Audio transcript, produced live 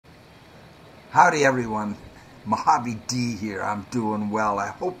Howdy everyone, Mojave D here. I'm doing well. I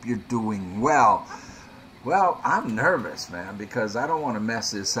hope you're doing well. Well, I'm nervous, man, because I don't want to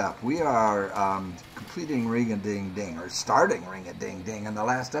mess this up. We are completing Ring-a-Ding-Ding, or starting Ring-a-Ding-Ding in the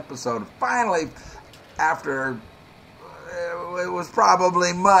last episode. Finally, after it was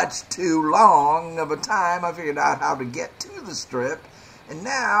probably much too long of a time, I figured out how to get to the strip. And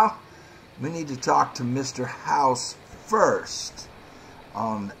now, we need to talk to Mr. House first.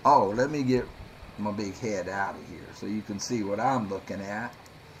 Oh, let me get my big head out of here so you can see what I'm looking at.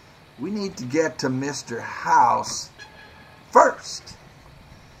 We need to get to Mr. House first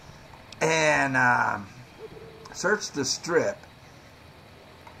and search the strip.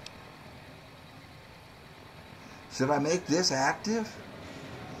 Should I make this active?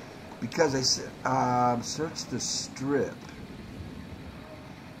 Because they said search the strip,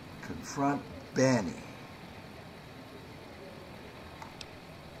 confront Benny,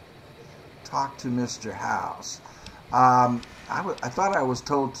 talk to Mr. House. I thought I was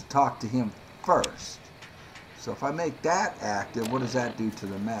told to talk to him first. So if I make that active, what does that do to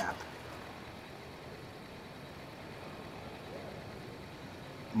the map?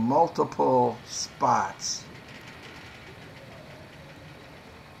 Multiple spots.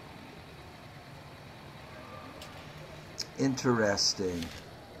 Interesting.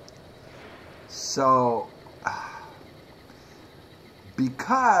 So,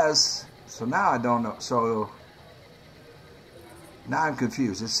 so now I don't know. So now I'm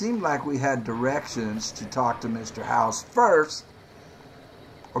confused. It seemed like we had directions to talk to Mr. House first,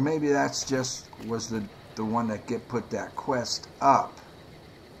 or maybe that's just was the one that put that quest up.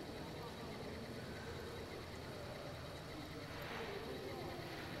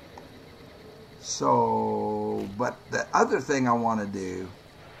 So, but the other thing I want to do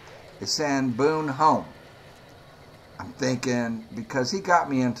is send Boone home. I'm thinking, because he got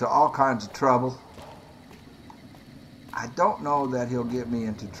me into all kinds of trouble. I don't know that he'll get me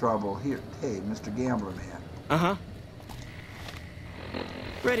into trouble here. Hey, Mr. Gambler Man. Uh-huh.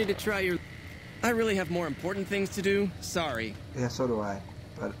 Ready to try your... I really have more important things to do. Sorry. Yeah, so do I.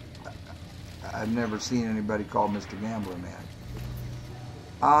 But I've never seen anybody called Mr. Gambler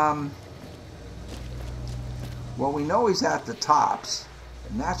Man. Well, we know he's at the tops,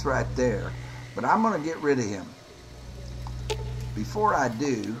 and that's right there. But I'm going to get rid of him. Before I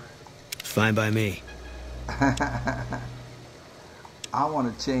do... Fine by me. I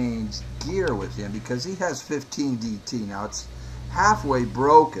want to change gear with him because he has 15 DT. Now it's halfway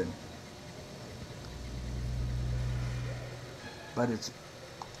broken, but it's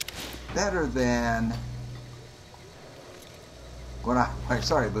better than when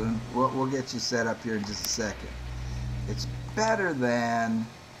sorry, Boone. We'll get you set up here in just a second. It's better than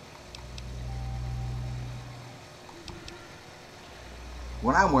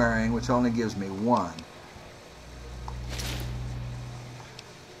what I'm wearing, which only gives me one.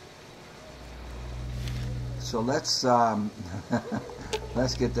 So let's get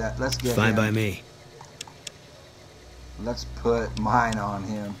that. Let's get fine him. By me. Let's put mine on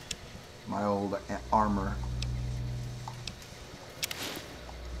him, my old armor.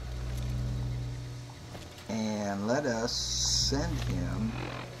 And let us send him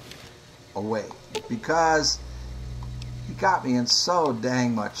away because he got me in so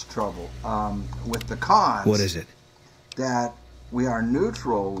dang much trouble with the cons. What is it? That we are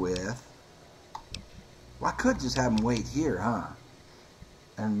neutral with. Well, I could just have him wait here, huh?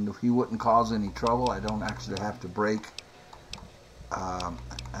 And he wouldn't cause any trouble. I don't actually have to break. I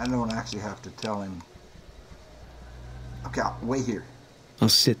don't actually have to tell him. Okay, I'll wait here. I'll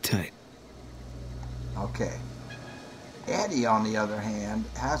sit tight. Okay. Eddie, on the other hand,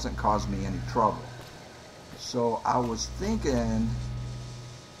 hasn't caused me any trouble. So I was thinking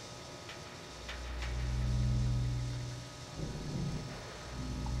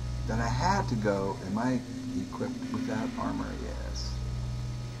that I had to go. Am I equipped with that armor? Yes.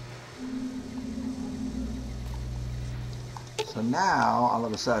 So now, all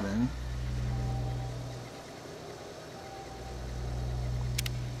of a sudden,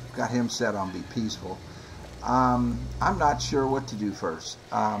 got him set on be peaceful. I'm not sure what to do first.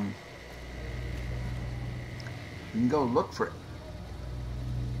 You can go look for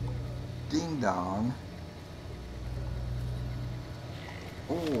Ding Dong.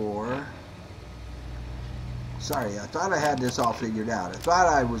 Or, sorry, I thought I had this all figured out. I thought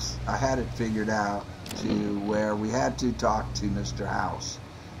I had it figured out to where we had to talk to Mr. House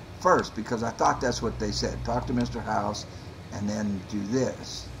first, because I thought that's what they said. Talk to Mr. House and then do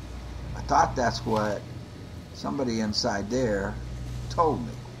this. I thought that's what somebody inside there told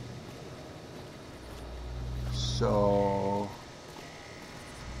me. So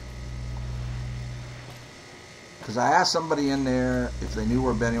Because I asked somebody in there if they knew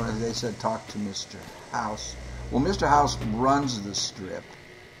where Benny was. They said talk to Mr. House. Well, Mr. House runs the strip,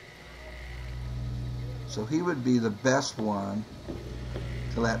 so he would be the best one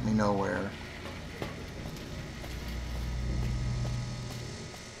to let me know where.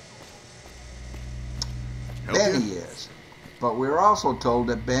 Benny is. But we were also told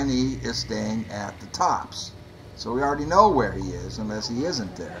that Benny is staying at the Tops. So we already know where he is, unless he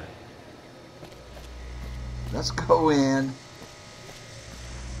isn't there. Let's go in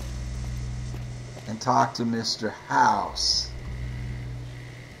and talk to Mr. House,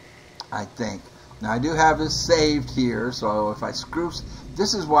 I think. Now, I do have this saved here, so if I screw...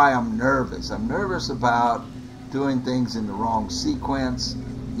 This is why I'm nervous. I'm nervous about doing things in the wrong sequence,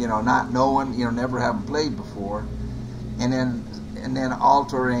 you know, not knowing, you know, never having played before, and then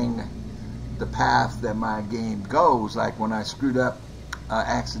altering the path that my game goes, like when I screwed up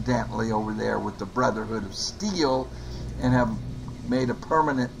accidentally over there with the Brotherhood of Steel and have made a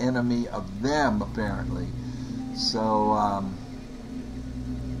permanent enemy of them, apparently. So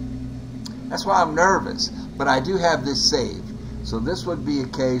that's why I'm nervous. But I do have this saved. So this would be a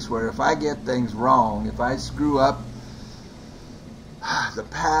case where if I get things wrong, if I screw up the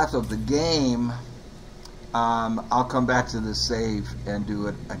path of the game, I'll come back to the save and do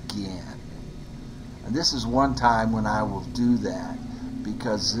it again. And this is one time when I will do that,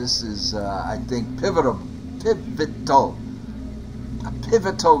 because this is, I think, a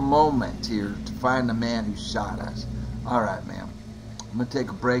pivotal moment here to find the man who shot us. All right, ma'am. I'm going to take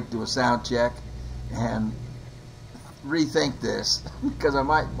a break, do a sound check, and rethink this, because I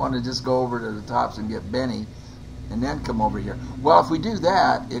might want to just go over to the Tops and get Benny and then come over here. Well, if we do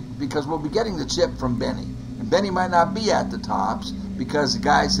that, because we'll be getting the chip from Benny, and Benny might not be at the Tops, because the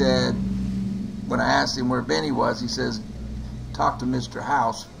guy said, when I asked him where Benny was, he says, talk to Mr.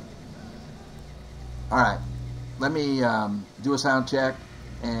 House. All right, let me do a sound check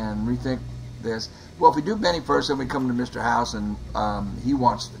and rethink this. Well, if we do Benny first, then we come to Mr. House, and he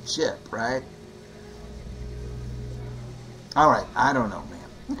wants the chip, right? All right, I don't know, man.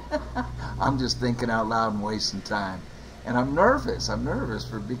 I'm just thinking out loud and wasting time, and I'm nervous. I'm nervous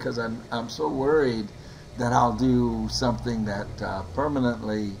because I'm so worried that I'll do something that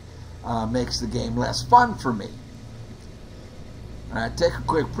permanently makes the game less fun for me. All right, take a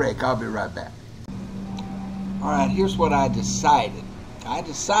quick break. I'll be right back. All right, here's what I decided. I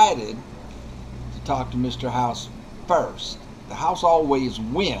decided to talk to Mr. House first. The house always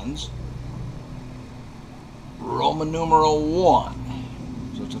wins. Roman numeral 1.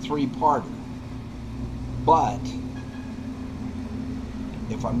 So it's a 3-parter. But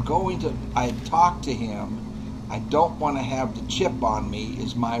if I'm going to talk to him, I don't want to have the chip on me,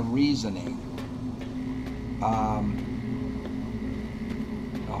 is my reasoning.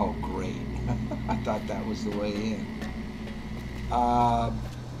 Oh, great. I thought that was the way in.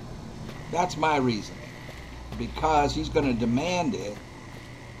 That's my reasoning. Because he's going to demand it,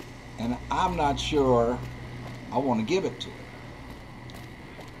 and I'm not sure I want to give it to him.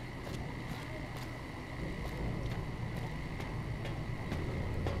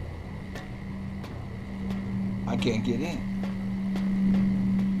 I can't get in.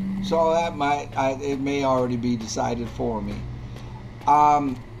 So that it may already be decided for me.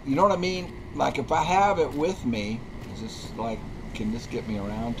 You know what I mean? Like if I have it with me, is this like, can this get me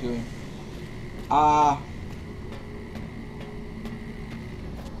around to him?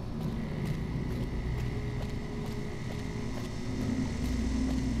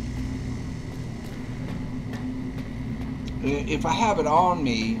 If I have it on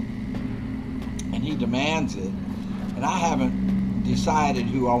me and he demands it, and I haven't decided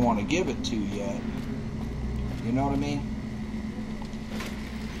who I want to give it to yet, you know what I mean?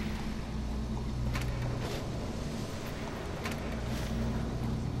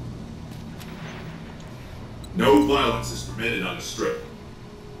 No violence is permitted on the strip.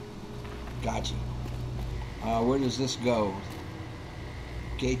 Gotcha. Where does this go?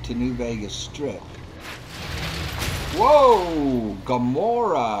 Gate to New Vegas Strip. Whoa!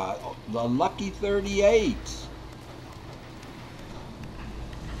 Gamora! The Lucky 38.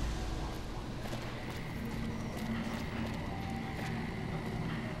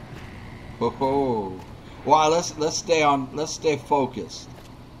 Oh, wow! Let's stay focused.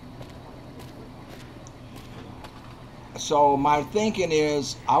 So my thinking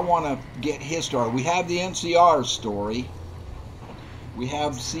is, I want to get his story. We have the NCR story. We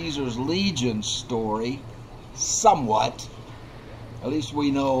have Caesar's Legion story, somewhat. At least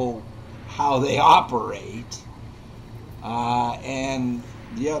we know how they operate. And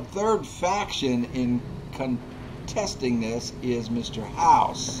the third faction in contesting this is Mr.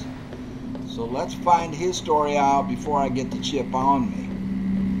 House. So let's find his story out before I get the chip on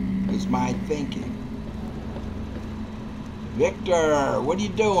me, is my thinking. Victor, what are you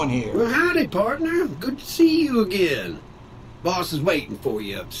doing here? Well, howdy, partner. Good to see you again. Boss is waiting for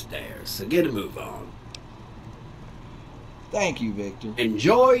you upstairs, so get a move on. Thank you, Victor.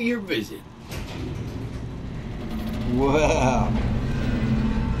 Enjoy your visit. Well,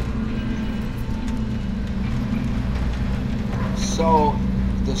 so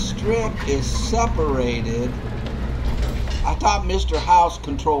the strip is separated. I thought Mr. House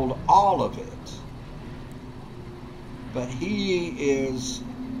controlled all of it, but he is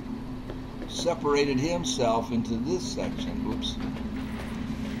separated himself into this section. Oops.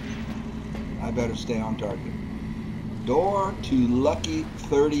 I better stay on target. Door to Lucky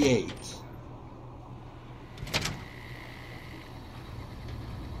 38.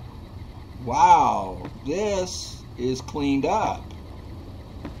 Wow, this is cleaned up.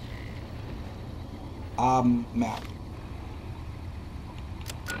 Map.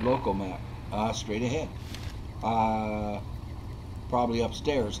 Local map. Straight ahead. Probably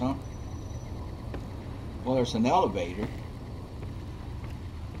upstairs, huh? Well, there's an elevator.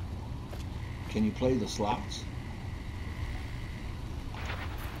 Can you play the slots?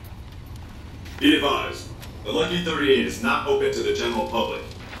 Be advised, the Lucky 38 is not open to the general public.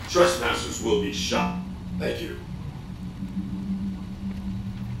 Trespassers will be shot. Thank you.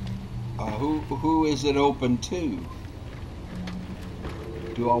 Who is it open to?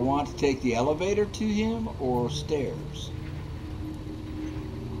 Do I want to take the elevator to him or stairs?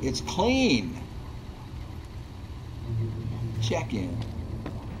 It's clean. Check in.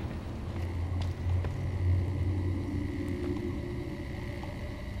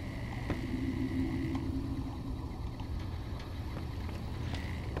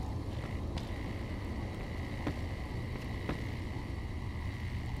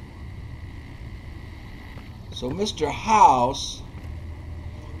 So Mr. House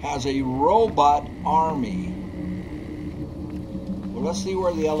has a robot army. Well, let's see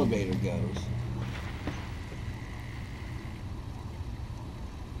where the elevator goes.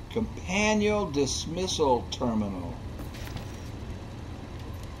 Companion Dismissal Terminal.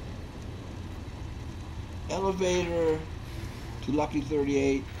 Elevator to Lucky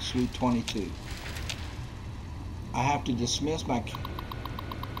 38, Suite 22. I have to dismiss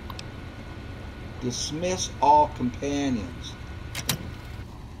all companions.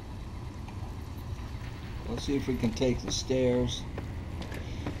 Let's see if we can take the stairs.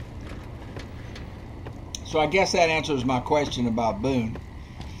 So I guess that answers my question about Boone.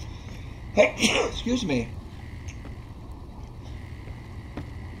 Excuse me.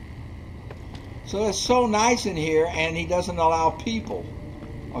 So it's so nice in here, and he doesn't allow people.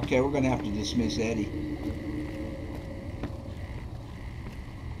 Okay, we're going to have to dismiss Eddie.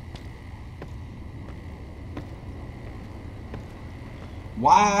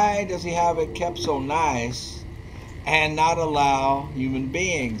 Why does he have it kept so nice and not allow human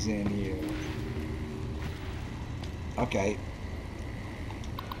beings in here? Okay.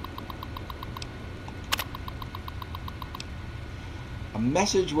 A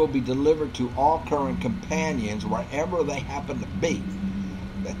message will be delivered to all current companions, wherever they happen to be,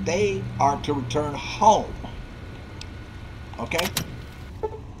 that they are to return home. Okay?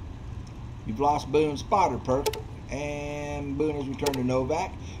 You've lost Boone's spotter perk, and Boone has returned to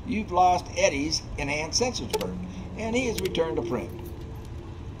Novak. You've lost Eddie's enhanced sensors perk, and he has returned to print.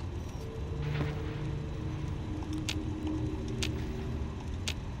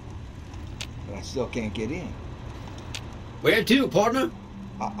 But I still can't get in. Where to, partner?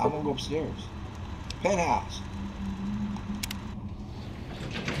 I'm gonna go upstairs. Penthouse.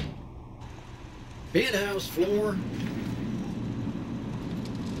 Penthouse floor.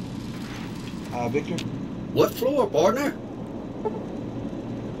 Victor? What floor, partner?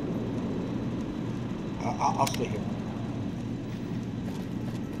 I'll stay here.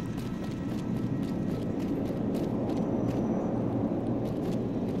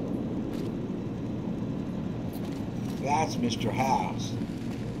 That's Mr. House.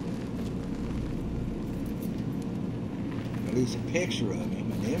 At least a picture of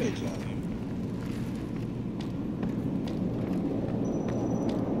him, an image of him.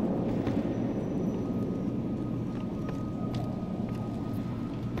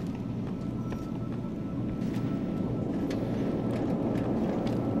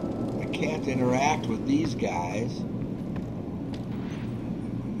 I can't interact with these guys.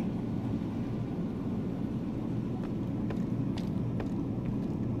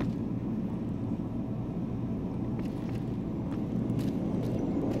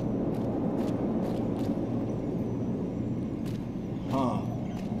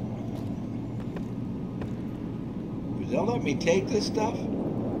 They'll let me take this stuff?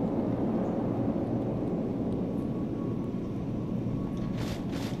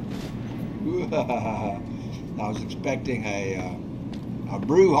 I was expecting a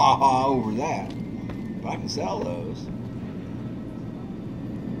brouhaha over that. But I can sell those.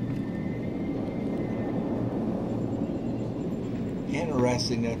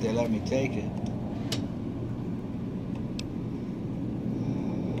 Interesting that they let me take it.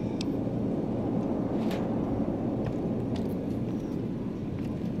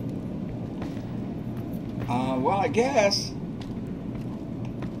 Well, I guess.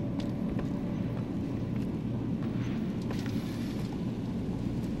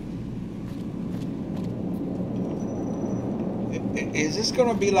 Is this going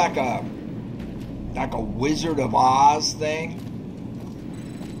to be like a Wizard of Oz thing?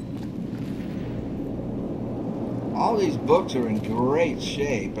 All these books are in great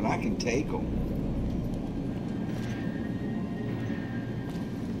shape, and I can take them.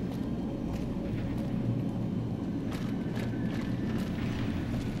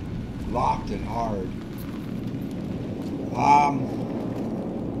 Locked and hard.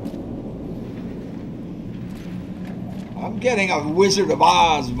 I'm getting a Wizard of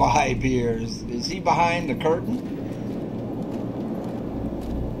Oz vibe here. Is he behind the curtain?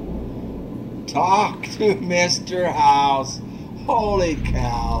 Talk to Mr. House. Holy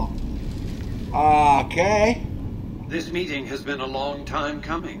cow. Okay. This meeting has been a long time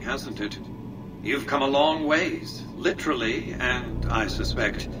coming, hasn't it? You've come a long ways, literally, and I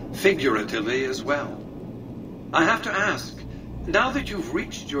suspect figuratively as well. I have to ask, now that you've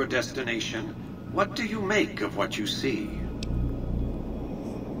reached your destination, what do you make of what you see?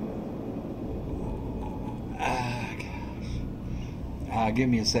 Gosh. Give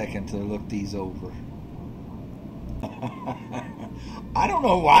me a second to look these over. I don't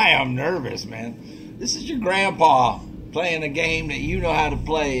know why I'm nervous, man. This is your grandpa playing a game that you know how to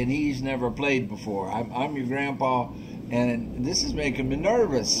play and he's never played before. I'm your grandpa, and this is making me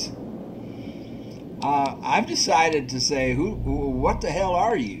nervous. I've decided to say, what the hell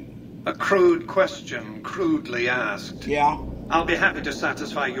are you? A crude question, crudely asked. Yeah? I'll be happy to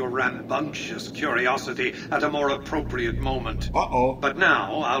satisfy your rambunctious curiosity at a more appropriate moment. Uh-oh. But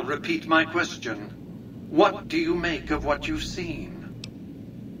now, I'll repeat my question. What do you make of what you've seen?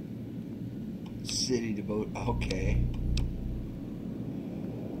 City to vote. Okay.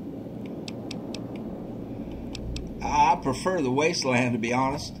 I prefer the wasteland, to be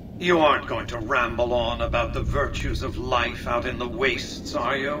honest. You aren't going to ramble on about the virtues of life out in the wastes,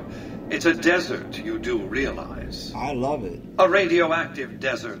 are you? It's a desert, you do realize. I love it. A radioactive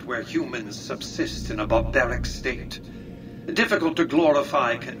desert where humans subsist in a barbaric state. Difficult to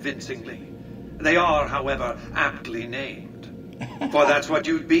glorify convincingly. They are, however, aptly named. For that's what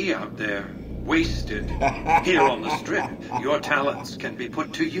you'd be out there. Wasted. Here on the Strip, your talents can be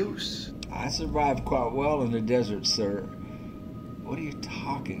put to use. I survived quite well in the desert, sir. What are you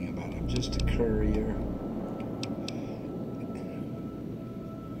talking about? I'm just a courier.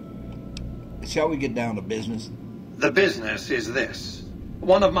 Shall we get down to business? The business is this.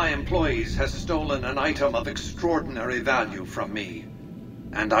 One of my employees has stolen an item of extraordinary value from me,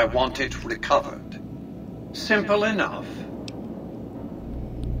 and I want it recovered. Simple enough.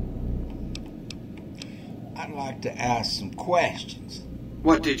 I'd like to ask some questions.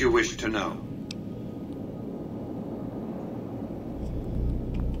 What did you wish to know?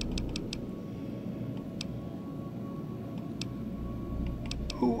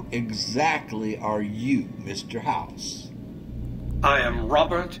 Who exactly are you, Mr. House? I am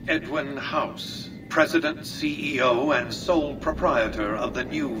Robert Edwin House, President, CEO, and sole proprietor of the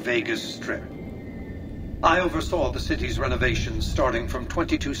new Vegas Strip. I oversaw the city's renovations starting from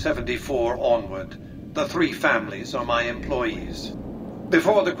 2274 onward. The three families are my employees.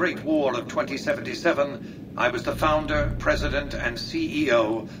 Before the Great War of 2077, I was the founder, president, and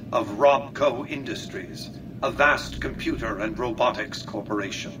CEO of Robco Industries, a vast computer and robotics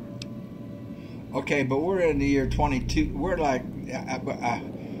corporation. Okay, but we're in the year 22. We're like,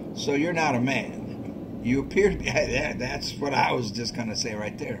 so you're not a man. You appear to be, that's what I was just going to say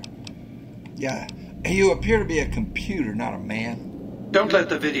right there. Yeah, you appear to be a computer, not a man. Don't let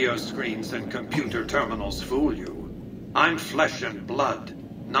the video screens and computer terminals fool you. I'm flesh and blood,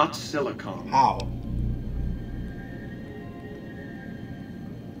 not silicone. How?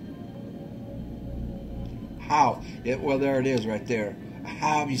 How? Well, there it is right there.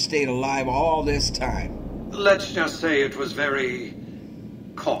 How have you stayed alive all this time? Let's just say it was very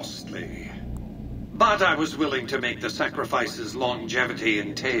costly. But I was willing to make the sacrifices longevity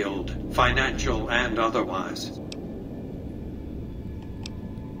entailed, financial and otherwise.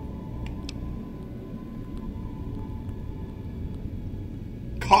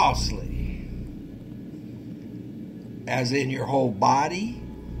 Costly. As in your whole body?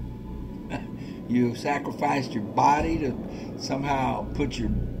 You sacrificed your body to somehow put your,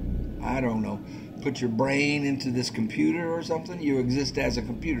 I don't know, put your brain into this computer or something? You exist as a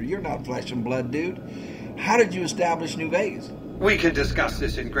computer. You're not flesh and blood, dude. How did you establish New Vegas? We can discuss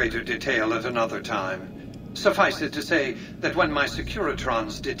this in greater detail at another time. Suffice it to say that when my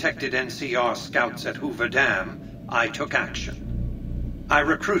Securitrons detected NCR scouts at Hoover Dam, I took action. I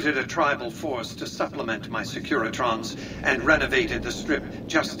recruited a tribal force to supplement my Securitrons and renovated the Strip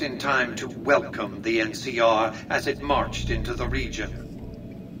just in time to welcome the NCR as it marched into the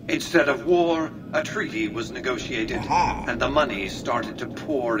region. Instead of war, a treaty was negotiated, and the money started to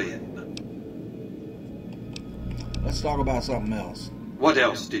pour in. Let's talk about something else. What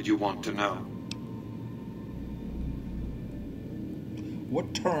else did you want to know?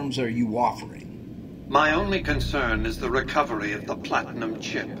 What terms are you offering? My only concern is the recovery of the platinum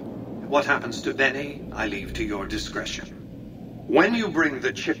chip. What happens to Benny, I leave to your discretion. When you bring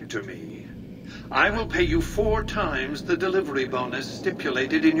the chip to me, I will pay you 4 times the delivery bonus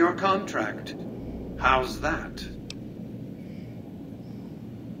stipulated in your contract. How's that?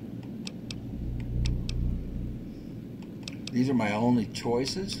 These are my only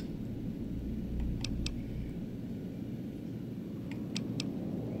choices?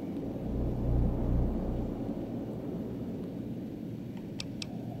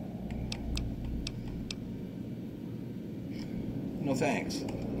 No thanks.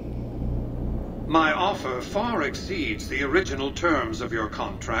 My offer far exceeds the original terms of your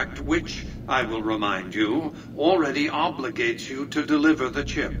contract, which, I will remind you, already obligates you to deliver the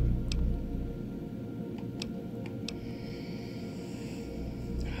chip.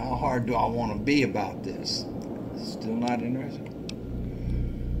 How hard do I want to be about this? Still not interested?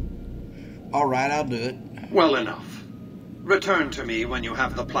 All right, I'll do it. Well enough. Return to me when you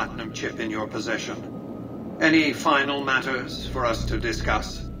have the platinum chip in your possession. Any final matters for us to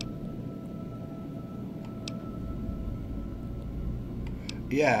discuss?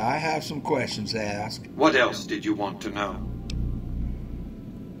 Yeah, I have some questions to ask. What else did you want to know?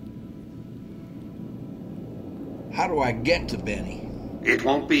 How do I get to Benny? It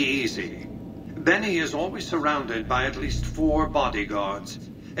won't be easy. Benny is always surrounded by at least 4 bodyguards,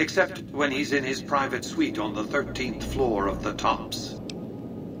 except when he's in his private suite on the 13th floor of the Tops.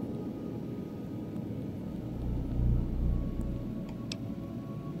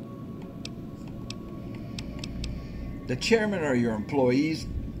 The chairman are your employees.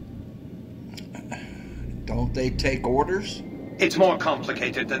 Don't they take orders? It's more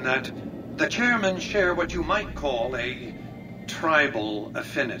complicated than that. The chairmen share what you might call a tribal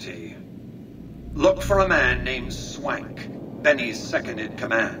affinity. Look for a man named Swank, Benny's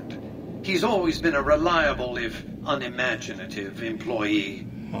second-in-command. He's always been a reliable, if unimaginative, employee.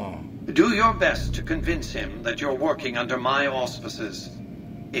 Do your best to convince him that you're working under my auspices.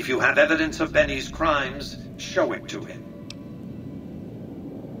 If you have evidence of Benny's crimes, show it to him.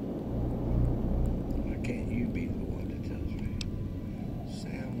 Why can't you be the one that tells me?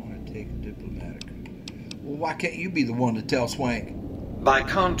 Say I want to take a diplomatic. Well, why can't you be the one to tell Swank? By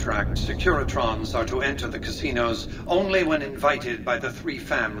contract, Securitrons are to enter the casinos only when invited by the 3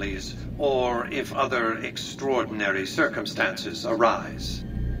 families, or if other extraordinary circumstances arise.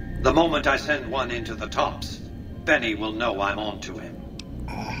 The moment I send one into the Tops, Benny will know I'm on to him.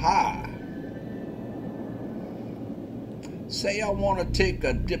 Aha! Say I want to take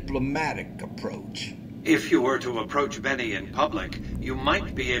a diplomatic approach. If you were to approach Benny in public, you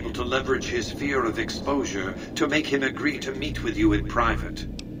might be able to leverage his fear of exposure to make him agree to meet with you in private.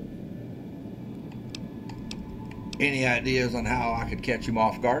 Any ideas on how I could catch him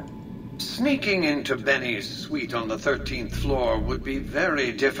off guard? Sneaking into Benny's suite on the 13th floor would be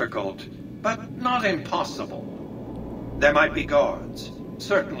very difficult, but not impossible. There might be guards.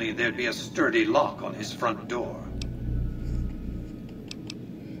 Certainly there'd be a sturdy lock on his front door.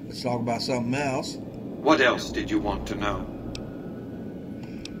 Let's talk about something else. What else did you want to know?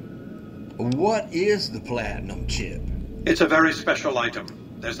 What is the platinum chip? It's a very special item.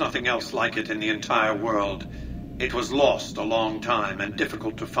 There's nothing else like it in the entire world. It was lost a long time and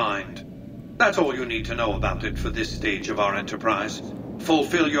difficult to find. That's all you need to know about it for this stage of our enterprise.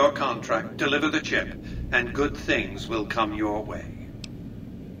 Fulfill your contract, deliver the chip, and good things will come your way.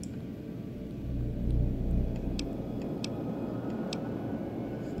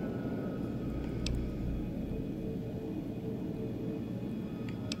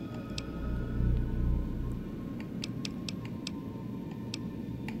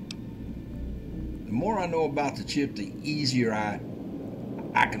 The more I know about the chip, the easier I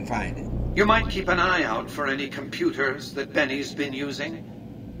can find it. You might keep an eye out for any computers that Benny's been using.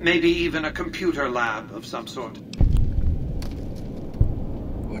 Maybe even a computer lab of some sort.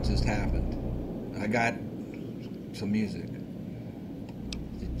 What just happened? I got some music.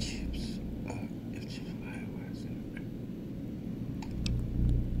 The chips.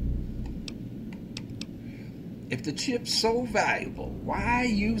 If the chip's so valuable, why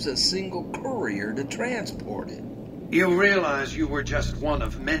use a single courier to transport it? You realize you were just one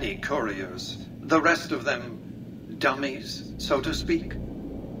of many couriers. The rest of them dummies, so to speak.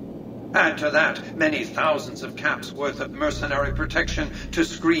 Add to that many thousands of caps worth of mercenary protection to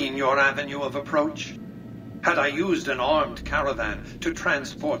screen your avenue of approach. Had I used an armed caravan to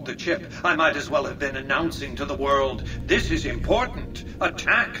transport the chip, I might as well have been announcing to the world, "This is important.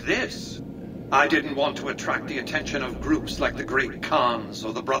 Attack this." I didn't want to attract the attention of groups like the Great Khans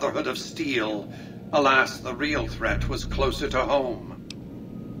or the Brotherhood of Steel. Alas, the real threat was closer to home.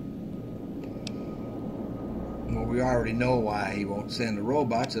 Well, we already know why he won't send the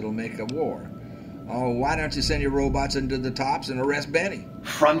robots. It'll make a war. Oh, why don't you send your robots into the tops and arrest Benny?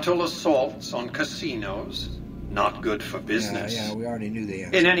 Frontal assaults on casinos? Not good for business. Yeah, we already knew the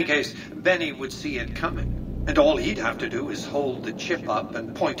answer. In any case, Benny would see it coming, and all he'd have to do is hold the chip up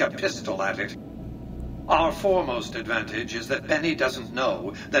and point a pistol at it. Our foremost advantage is that Benny doesn't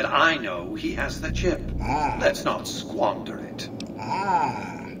know that I know he has the chip. Let's not squander it.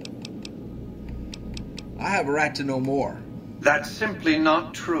 I have a right to know more. That's simply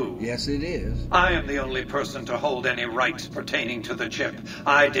not true. Yes, it is. I am the only person to hold any rights pertaining to the chip.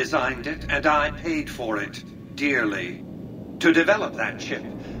 I designed it, and I paid for it dearly. To develop that chip,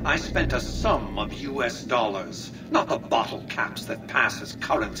 I spent a sum of US dollars. Not the bottle caps that pass as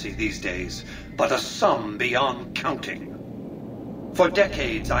currency these days, but a sum beyond counting. For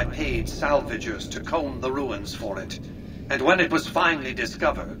decades, I paid salvagers to comb the ruins for it. And when it was finally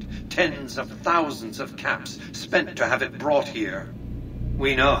discovered, tens of thousands of caps spent to have it brought here.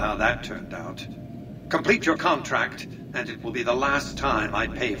 We know how that turned out. Complete your contract, and it will be the last time I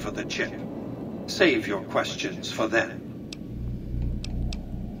pay for the chip. Save your questions for then.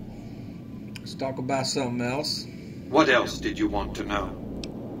 Let's talk about something else. What else did you want to know?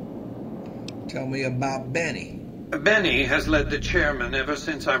 Tell me about Benny. Benny has led the chairman ever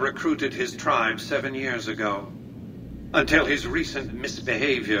since I recruited his tribe 7 years ago. Until his recent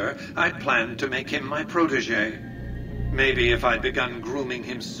misbehavior, I'd planned to make him my protege. Maybe if I'd begun grooming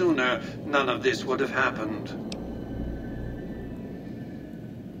him sooner, none of this would have happened.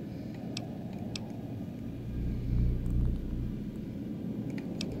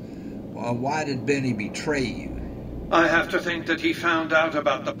 Well, why did Benny betray you? I have to think that he found out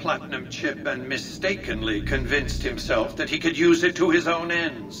about the platinum chip and mistakenly convinced himself that he could use it to his own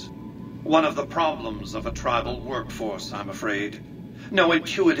ends. One of the problems of a tribal workforce, I'm afraid. No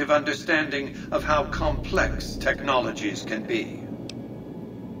intuitive understanding of how complex technologies can be.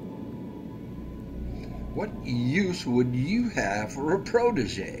 What use would you have for a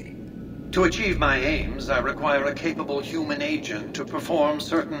protege? To achieve my aims, I require a capable human agent to perform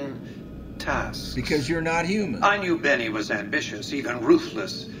certain tasks. Because you're not human. I knew Benny was ambitious, even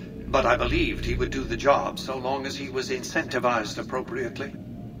ruthless, but I believed he would do the job so long as he was incentivized appropriately.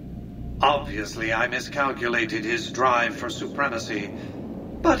 Obviously, I miscalculated his drive for supremacy,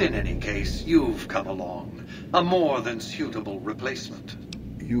 but in any case, you've come along. A more than suitable replacement.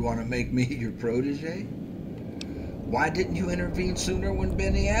 You want to make me your protege? Why didn't you intervene sooner when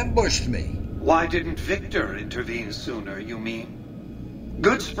Benny ambushed me? Why didn't Victor intervene sooner, you mean?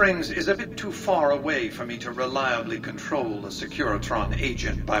 Good Springs is a bit too far away for me to reliably control a Securitron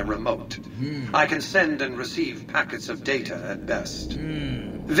agent by remote. I can send and receive packets of data at best.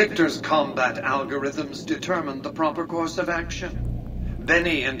 Victor's combat algorithms determined the proper course of action.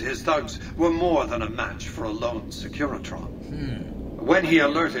 Benny and his thugs were more than a match for a lone Securitron. When he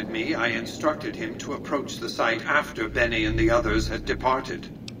alerted me, I instructed him to approach the site after Benny and the others had departed.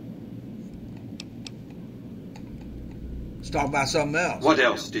 Let's talk about something else. What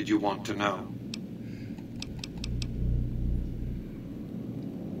else did you want to know?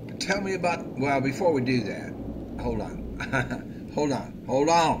 Tell me about... Well, before we do that, hold on. Hold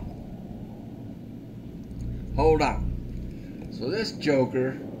on. So this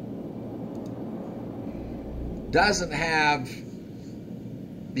Joker doesn't have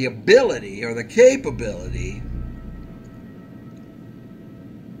the ability or the capability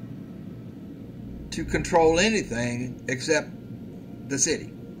to control anything except the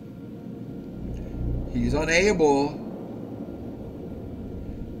city. He's unable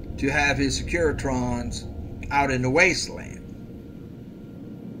to have his Securitrons out in the wasteland.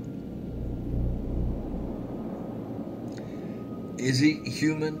 Is he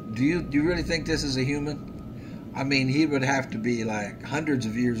human? Do you really think this is a human? I mean, he would have to be like hundreds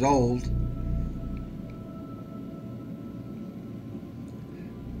of years old.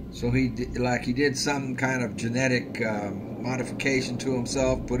 So he did some kind of genetic modification to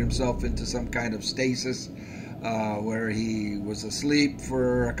himself, put himself into some kind of stasis where he was asleep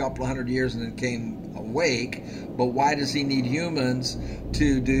for a couple of hundred years and then came awake. But why does he need humans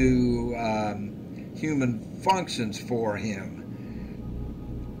to do human functions for him?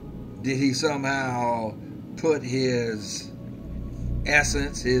 Did he somehow put his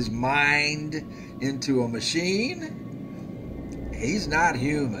essence, his mind, into a machine? He's not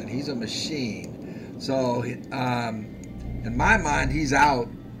human. He's a machine. So, in my mind, he's out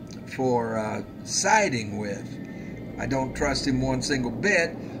for siding with. I don't trust him one single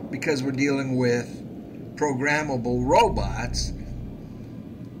bit because we're dealing with programmable robots.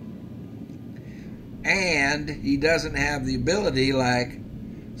 And he doesn't have the ability like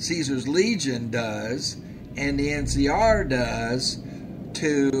Caesar's Legion does and the NCR does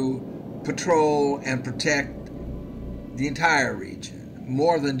to patrol and protect the entire region,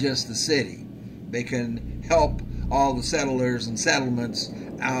 more than just the city. They can help all the settlers and settlements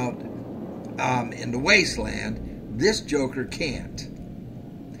out in the wasteland. This Joker can't.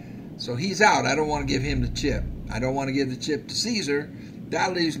 So he's out. I don't want to give him the chip. I don't want to give the chip to Caesar.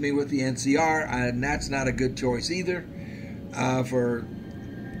 That leaves me with the NCR, and that's not a good choice either for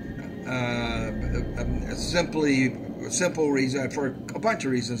simple reason, for a bunch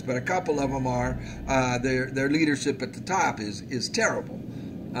of reasons, but a couple of them are their leadership at the top is terrible,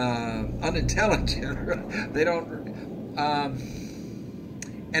 unintelligent. They don't,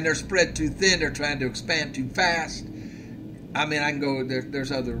 and they're spread too thin. They're trying to expand too fast. I mean, I can go.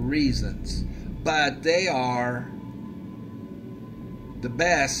 There's other reasons, but they are the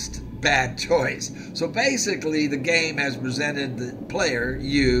best bad choice. So basically, the game has presented the player,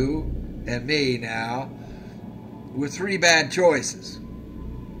 you and me now, with three bad choices.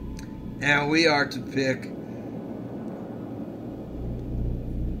 And we are to pick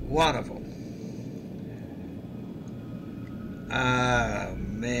one of them.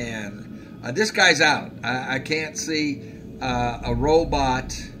 Man. This guy's out. I can't see a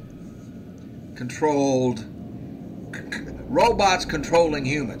robot controlled... robots controlling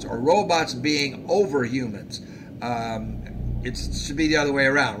humans, or robots being over humans. It should be the other way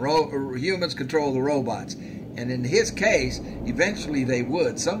around. Humans control the robots. And in his case, eventually they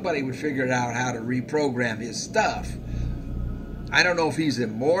would. Somebody would figure out how to reprogram his stuff. I don't know if he's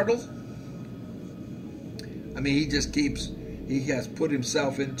immortal. I mean, he has put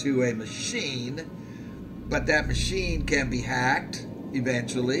himself into a machine, but that machine can be hacked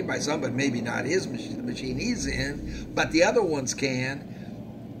eventually by somebody, maybe not his machine, the machine he's in, but the other ones can.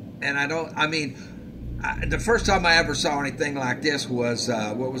 And the first time I ever saw anything like this was,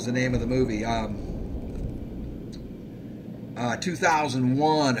 what was the name of the movie?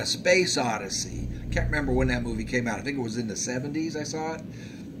 2001, A Space Odyssey. I can't remember when that movie came out. I think it was in the 70s I saw it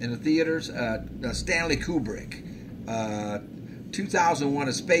in the theaters. Stanley Kubrick. 2001,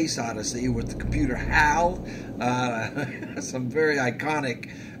 A Space Odyssey with the computer HAL. Some very iconic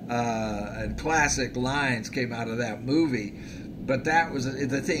and classic lines came out of that movie. But that was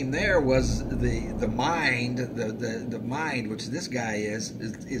the theme. There was the mind, the mind, which this guy is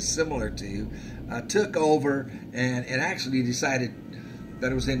similar to, took over and actually decided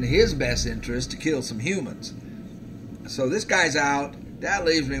that it was in his best interest to kill some humans. So this guy's out. That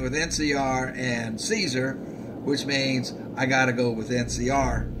leaves me with NCR and Caesar, which means I got to go with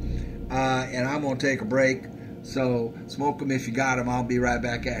NCR. And I'm going to take a break. So smoke them if you got them. I'll be right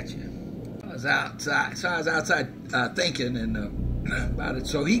back at you. I was outside thinking about it.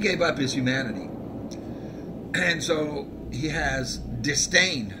 So he gave up his humanity. And so he has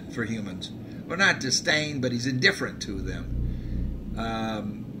disdain for humans. Well, not disdain, but he's indifferent to them.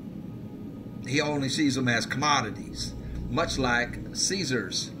 He only sees them as commodities, much like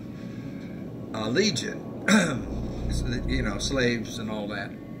Caesar's legion. You know, slaves and all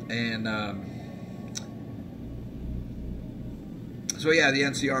that. And so yeah, the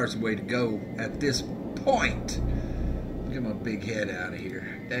NCR is the way to go at this point. Get my big head out of here.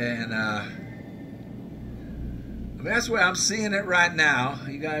 And that's where I'm seeing it right now.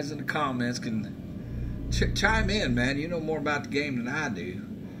 You guys in the comments can chime in, man. You know more about the game than I do.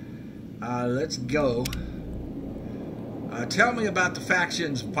 Let's go. Tell me about the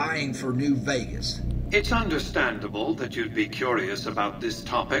factions vying for New Vegas. It's understandable that you'd be curious about this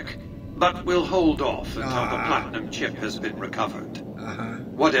topic, but we'll hold off until the platinum chip has been recovered.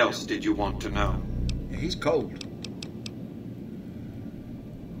 What else did you want to know? Yeah, he's cold.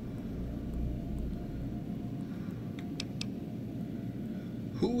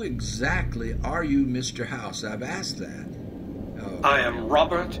 Who Who exactly are you, Mr. House? I've asked that. Oh. I am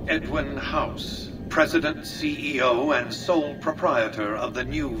Robert Edwin House, President, CEO, and sole proprietor of the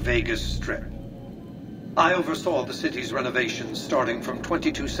new Vegas Strip. I oversaw the city's renovations starting from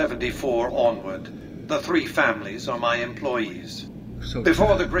 2274 onward. The 3 families are my employees. So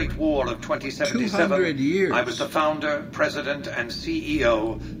Before the Great War of 2077, 200 years. I was the founder, president, and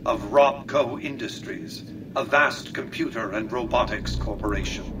CEO of Robco Industries, a vast computer and robotics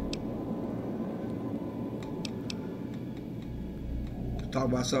corporation. Talk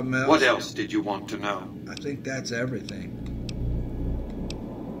about something else? What else did you want to know? I think that's everything.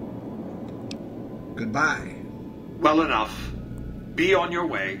 Goodbye. Well enough. Be on your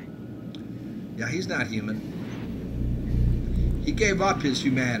way. Yeah, he's not human. He gave up his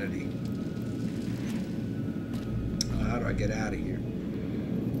humanity. How do I get out of here?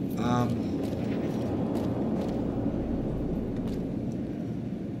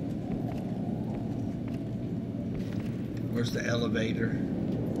 Where's the elevator?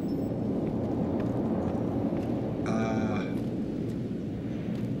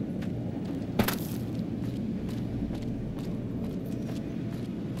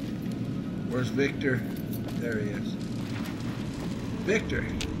 Where's Victor? There he is. Victor.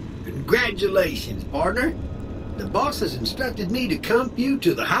 Congratulations, partner. The boss has instructed me to comp you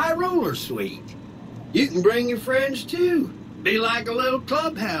to the High Roller Suite. You can bring your friends too. Be like a little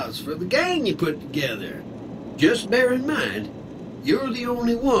clubhouse for the gang you put together. Just bear in mind, you're the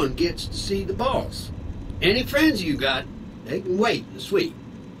only one gets to see the boss. Any friends you got, they can wait in the suite.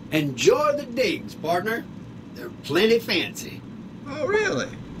 Enjoy the digs, partner. They're plenty fancy. Oh, really?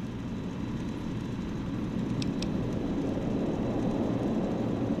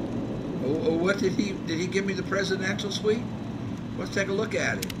 Oh, what did he give me the presidential suite? Let's take a look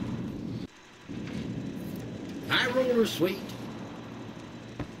at it. High Roller Suite.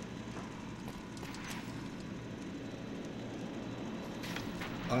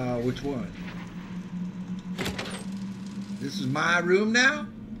 Which one? This is my room now?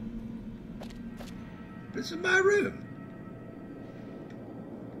 This is my room.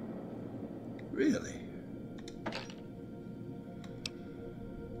 Really?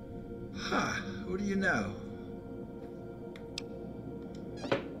 Huh, what do you know?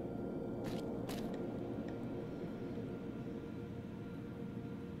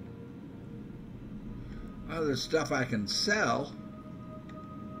 Oh, there's stuff I can sell.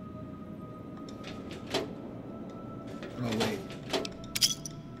 Oh, wait.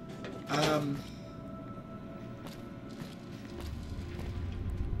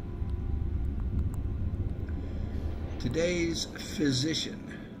 Today's physician.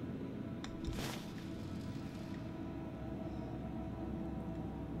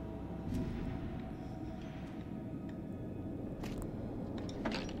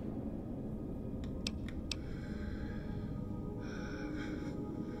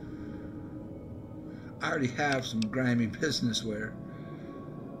 I already have some grimy business wear,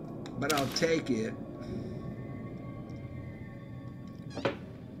 but I'll take it.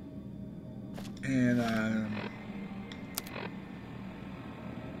 And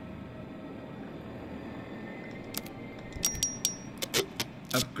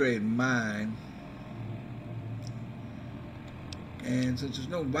upgrade mine. And since there's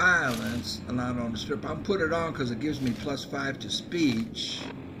no violence allowed on the strip, I'll put it on because it gives me +5 to speech.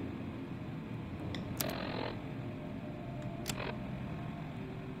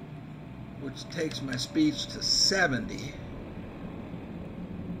 Which takes my speech to 70.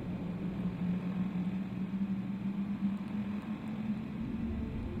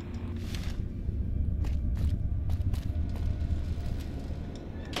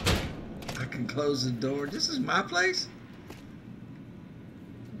 I can close the door. This is my place?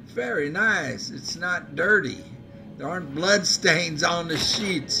 Very nice. It's not dirty. There aren't blood stains on the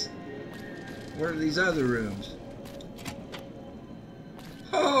sheets. What are these other rooms?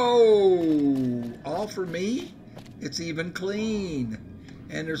 Oh, all for me? It's even clean.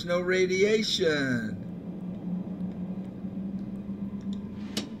 And there's no radiation.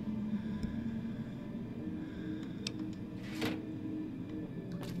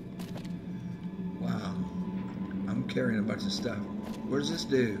 Wow. I'm carrying a bunch of stuff. What does this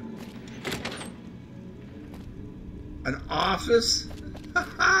do? An office?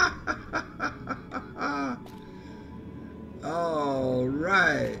 All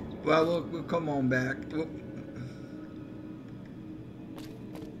right. Well, we'll come on back.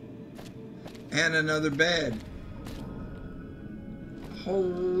 And another bed.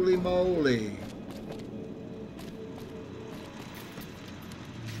 Holy moly.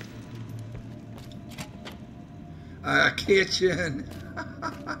 A kitchen.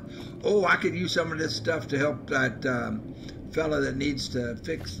 Oh, I could use some of this stuff to help that fella that needs to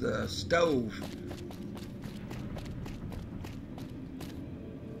fix the stove.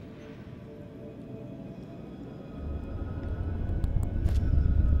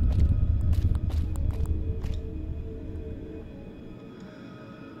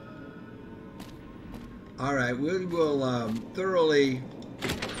 All right, we will thoroughly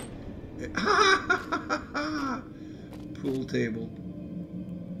pool table.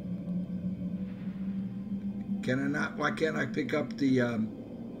 Can I not? Why can't I pick up the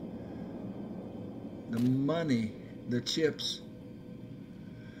money, the chips?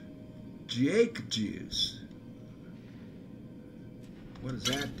 Jake juice. What does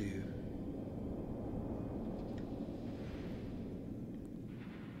that do?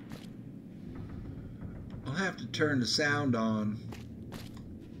 I'll have to turn the sound on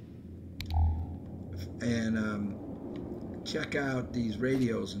and check out these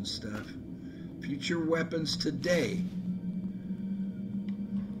radios and stuff. Future weapons today.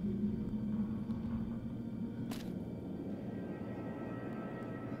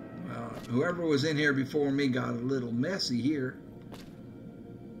 Well, whoever was in here before me got a little messy here.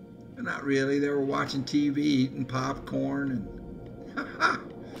 But not really. They were watching TV, eating popcorn,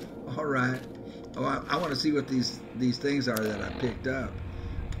 and all right. Oh, I want to see what these things are that I picked up.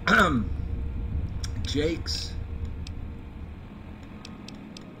 Jake's.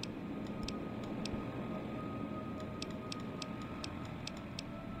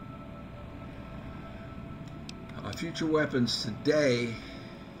 Future weapons today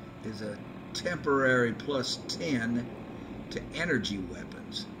is a temporary +10 to energy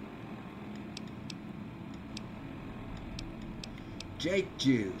weapons. Jake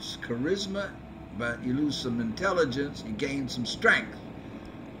juice, charisma, but you lose some intelligence, you gain some strength.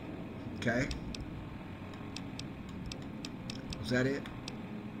 Okay. Was that it?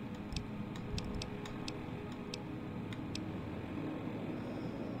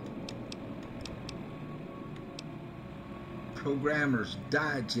 Programmer's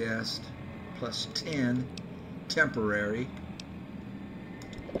Digest +10 temporary.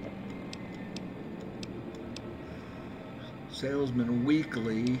 Salesman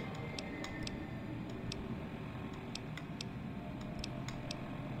Weekly.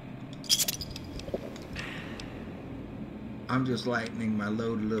 I'm just lightening my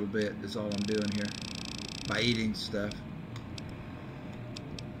load a little bit is all I'm doing here by eating stuff.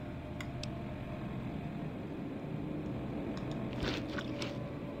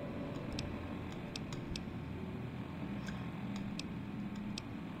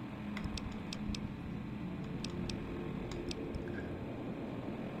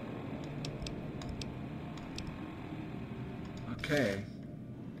 Okay.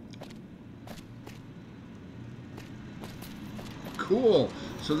 Cool.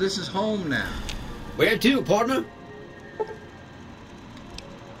 So this is home now. Where to, partner?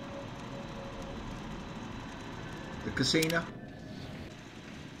 The casino.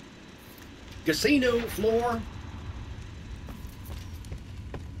 Casino floor.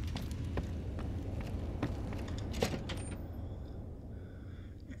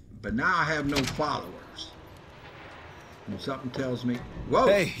 But now I have no followers. And something tells me... Whoa!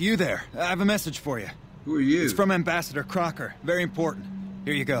 Hey, you there. I have a message for you. Who are you? It's from Ambassador Crocker. Very important.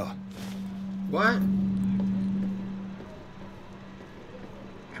 Here you go. What?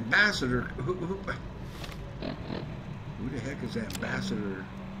 Ambassador? Who the heck is Ambassador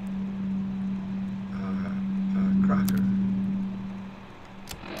Crocker?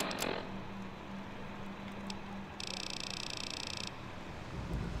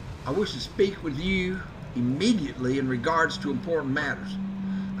 I wish to speak with you immediately in regards to important matters.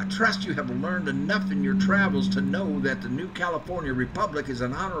 I trust you have learned enough in your travels to know that the New California Republic is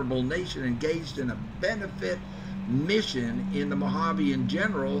an honorable nation engaged in a benefit mission in the Mojave in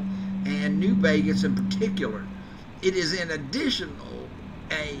general and New Vegas in particular. It is in addition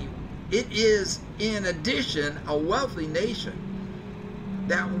a wealthy nation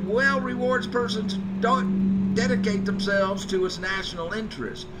that well rewards persons who don't dedicate themselves to its national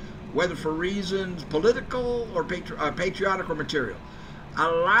interest, whether for reasons political or patriotic or material.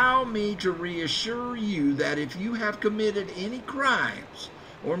 Allow me to reassure you that if you have committed any crimes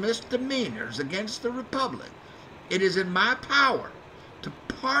or misdemeanors against the Republic, it is in my power to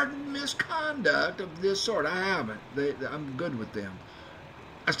pardon misconduct of this sort. I haven't. I'm good with them.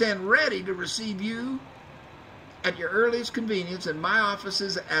 I stand ready to receive you at your earliest convenience in my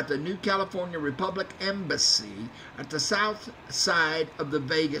offices at the New California Republic Embassy at the south side of the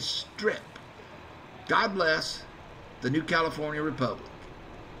Vegas Strip. God bless the New California Republic.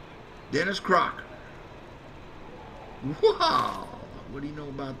 Dennis Crocker. Wow, What do you know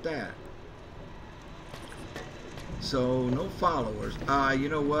about that? So, no followers. You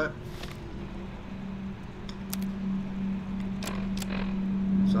know what?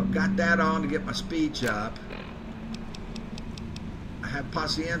 So I've got that on to get my speech up. I have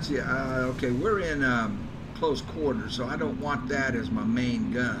paciencia. Okay, we're in close quarters, so I don't want that as my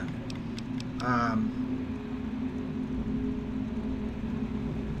main gun.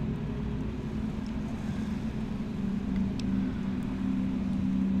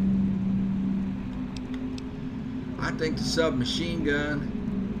 I think the submachine gun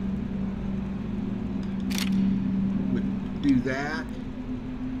would do that.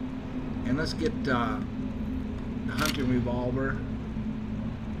 And let's get the hunting revolver.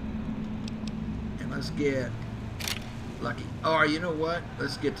 And let's get Lucky. Or you know what?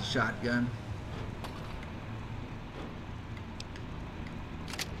 Let's get the shotgun.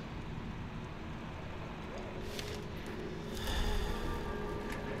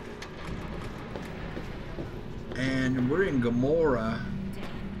 And we're in Gomorrah.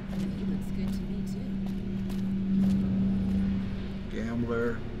 He looks good to me too.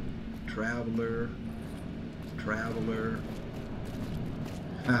 Gambler, traveler.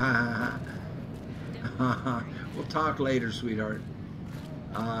 We'll talk later, sweetheart.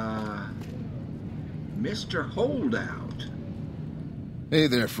 Mr. Holdout. Hey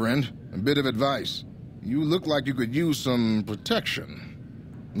there, friend. A bit of advice. You look like you could use some protection.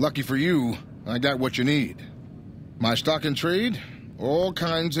 Lucky for you, I got what you need. My stock and trade? All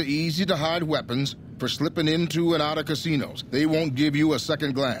kinds of easy-to-hide weapons for slipping into and out of casinos. They won't give you a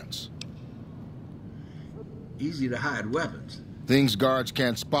second glance. Easy-to-hide weapons? Things guards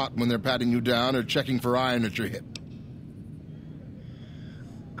can't spot when they're patting you down or checking for iron at your hip.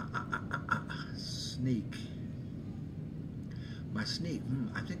 Sneak. My sneak.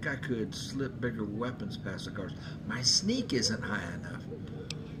 I think I could slip bigger weapons past the guards. My sneak isn't high enough.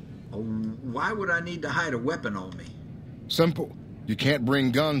 Oh, why would I need to hide a weapon on me? Simple. You can't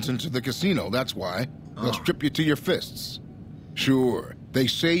bring guns into the casino, that's why. They'll strip you to your fists. Sure, they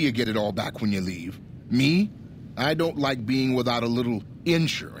say you get it all back when you leave. Me? I don't like being without a little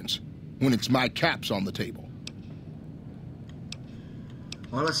insurance when it's my caps on the table.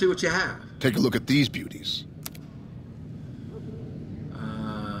 Well, let's see what you have. Take a look at these beauties.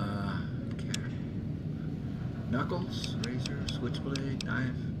 Knuckles, razor, switchblade, knife.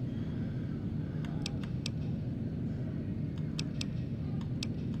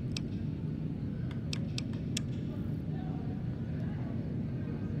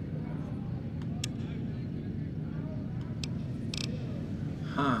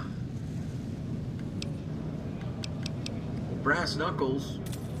 Huh. Brass knuckles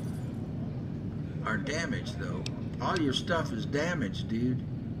are damaged, though. All your stuff is damaged, dude.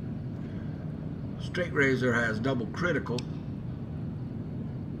 Straight razor has double critical.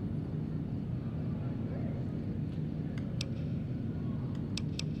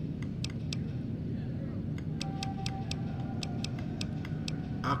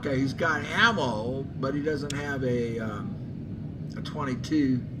 Okay, he's got ammo, but he doesn't have a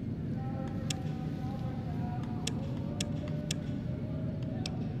 22.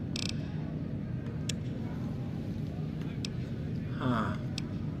 Huh.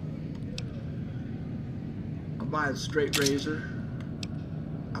 I'll buy a straight razor.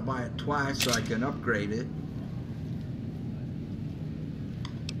 I'll buy it twice so I can upgrade it.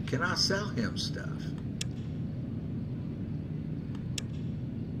 Can I sell him stuff?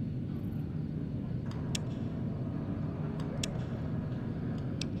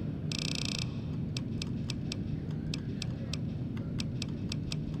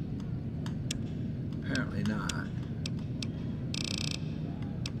 Apparently not.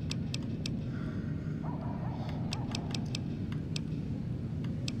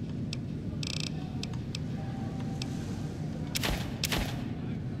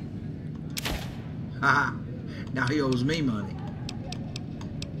 Haha, now he owes me money.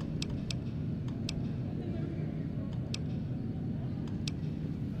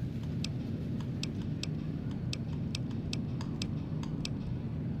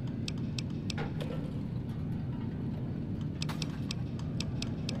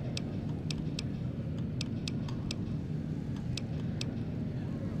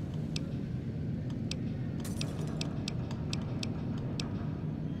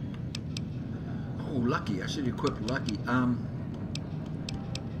 Lucky. I should equip Lucky.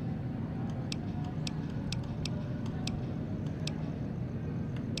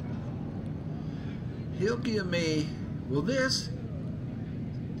 He'll give me, well, this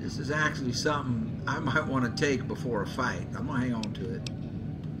is actually something I might want to take before a fight. I'm gonna hang on to it.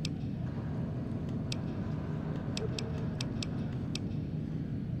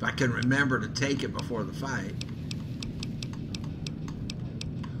 If I can remember to take it before the fight.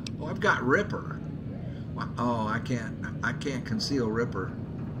 Oh, I've got Ripper. Oh, I can't conceal Ripper.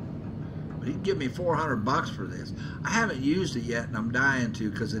 But he'd give me $400 for this. I haven't used it yet, and I'm dying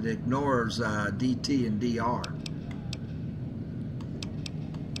to because it ignores DT and DR.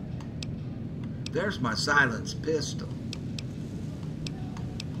 There's my silenced pistol.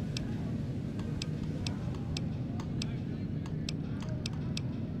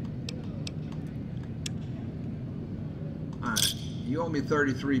 Alright, you owe me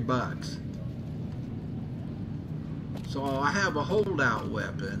 $33. So I have a holdout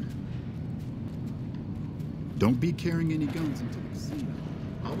weapon. Don't be carrying any guns into the casino.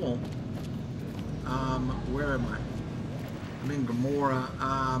 I won't. Where am I? I'm in Gamora.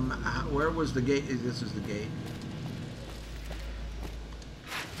 Where was the gate? This is the gate.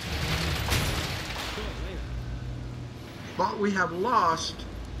 But we have lost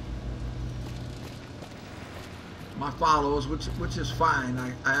my followers, which is fine.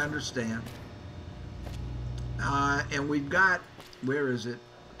 I understand. And we've got, where is it?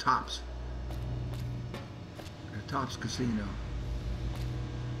 Tops. Tops Casino.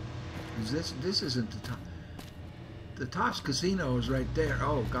 Is this isn't the top? The Tops Casino is right there.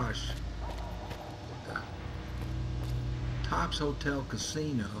 Oh gosh. Tops Hotel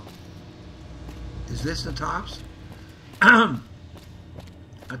Casino. Is this the Tops? I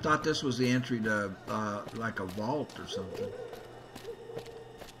thought this was the entry to like a vault or something.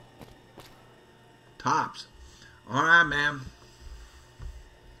 Tops. All right, ma'am.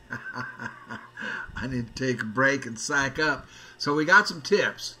 I need to take a break and psych up. So we got some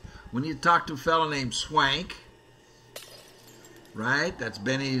tips. We need to talk to a fellow named Swank. Right? That's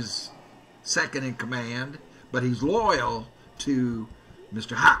Benny's second in command. But he's loyal to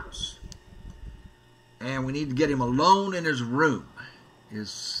Mr. House. And we need to get him alone in his room.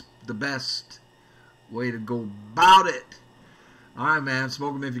 Is the best way to go about it. All right, man.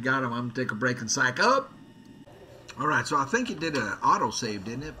 Smoke him if you got him. I'm going to take a break and psych up. All right, so I think it did an autosave,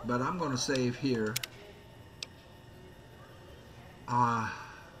 didn't it? But I'm going to save here.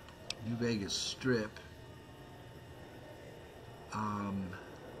 New Vegas Strip. Well,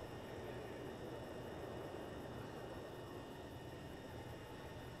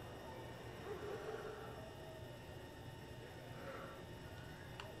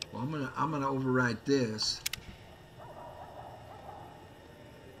 I'm gonna overwrite this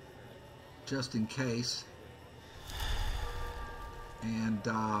just in case. And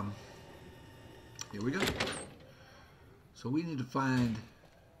here we go. So we need to find...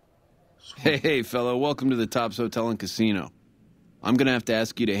 Hey, fellow, welcome to the Tops Hotel and Casino. I'm gonna have to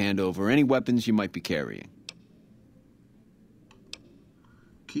ask you to hand over any weapons you might be carrying.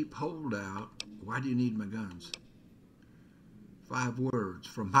 Keep holdout. Why do you need my guns? 5 words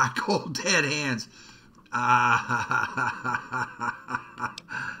from my cold dead hands. Why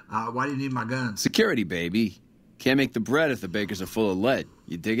do you need my guns? Security, baby. Can't make the bread if the bakers are full of lead.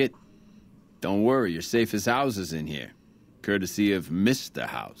 You dig it? Don't worry, you're safe as houses in here. Courtesy of Mr.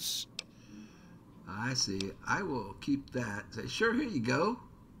 House. I see. I will keep that. Say, sure, here you go.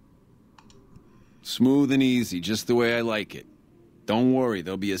 Smooth and easy, just the way I like it. Don't worry,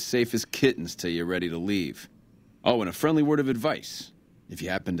 they'll be as safe as kittens till you're ready to leave. Oh, and a friendly word of advice. If you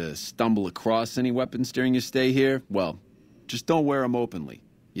happen to stumble across any weapons during your stay here, well, just don't wear them openly.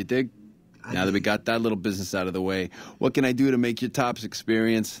 You dig? Now that we got that little business out of the way, what can I do to make your Tops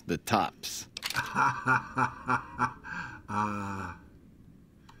experience the tops?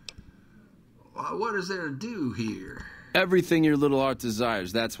 What is there to do here? Everything your little heart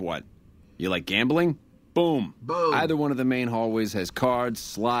desires, that's what. You like gambling? Boom. Boom. Either one of the main hallways has cards,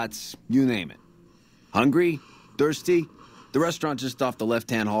 slots, you name it. Hungry? Thirsty? The restaurant just off the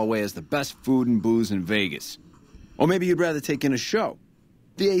left-hand hallway has the best food and booze in Vegas. Or maybe you'd rather take in a show.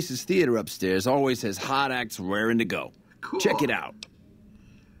 The Aces Theater upstairs always has hot acts raring to go. Cool. Check it out.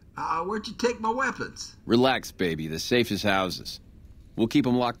 Where'd you take my weapons? Relax, baby. The safest houses. We'll keep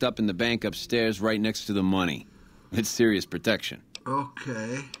them locked up in the bank upstairs right next to the money. It's serious protection.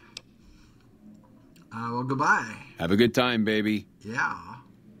 Okay. Well, goodbye. Have a good time, baby. Yeah.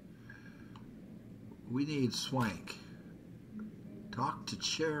 We need Swank. Talk to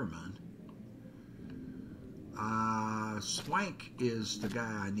Chairman. Swank is the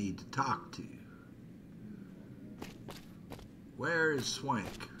guy I need to talk to. Where is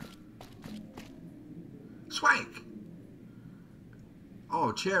Swank? Swank!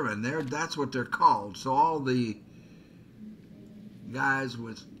 Oh, Chairman, that's what they're called. So all the guys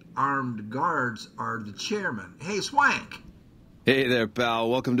with armed guards are the chairman. Hey, Swank! Hey there, pal.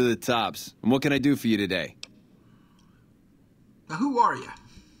 Welcome to the Tops. And what can I do for you today? Now, who are you?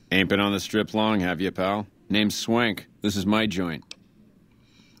 Ain't been on the strip long, have you, pal? Name's Swank. This is my joint.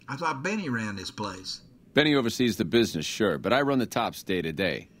 I thought Benny ran this place. Benny oversees the business, sure, but I run the tops day to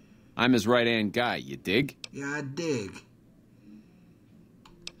day. I'm his right-hand guy, you dig? Yeah, I dig.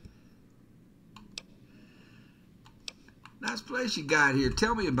 Nice place you got here.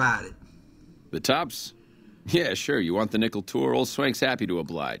 Tell me about it. The tops? Yeah, sure. You want the nickel tour? Old Swank's happy to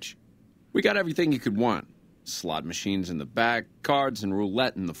oblige. We got everything you could want. Slot machines in the back, cards and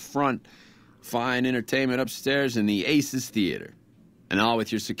roulette in the front, fine entertainment upstairs, and the Aces Theater. And all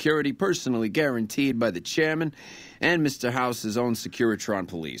with your security personally guaranteed by the chairman and Mr. House's own Securitron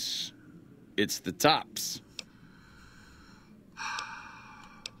police. It's the tops.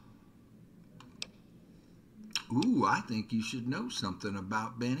 Ooh, I think you should know something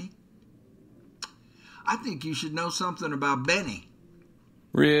about Benny. I think you should know something about Benny.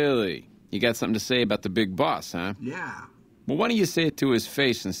 Really? You got something to say about the big boss, huh? Yeah. Well, why don't you say it to his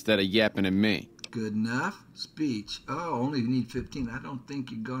face instead of yapping at me? Good enough. Speech. Oh, only need 15. I don't think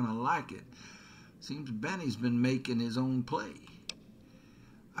you're gonna like it. Seems Benny's been making his own play.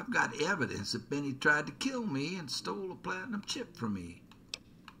 I've got evidence that Benny tried to kill me and stole a platinum chip from me.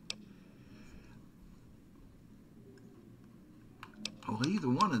 Well, either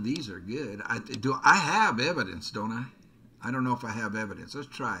one of these are good. I have evidence, don't I? I don't know if I have evidence. Let's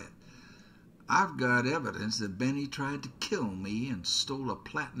try it. I've got evidence that Benny tried to kill me and stole a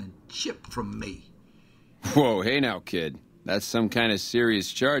platinum chip from me. Whoa, hey now, kid. That's some kind of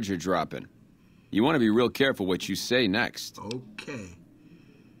serious charge you're dropping. You want to be real careful what you say next. Okay.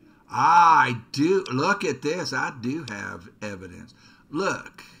 I do. Look at this. I do have evidence.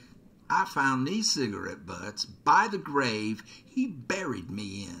 Look, I found these cigarette butts by the grave he buried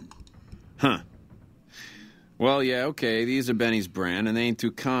me in. Huh. Well, yeah, okay. These are Benny's brand, and they ain't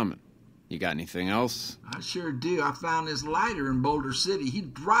too common. You got anything else? I sure do. I found his lighter in Boulder City. He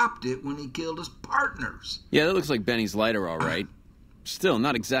dropped it when he killed his partners. Yeah, that looks like Benny's lighter, all right. Still,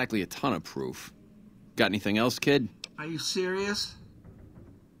 not exactly a ton of proof. Got anything else, kid? Are you serious?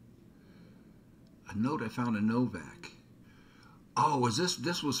 A note I found in Novak. Oh, was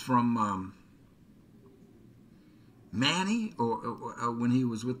this was from Manny or when he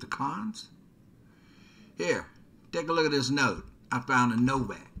was with the Cons? Here, take a look at this note. I found in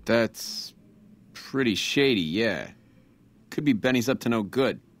Novak. That's pretty shady, yeah. Could be Benny's up to no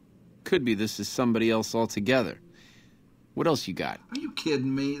good. Could be this is somebody else altogether. What else you got? Are you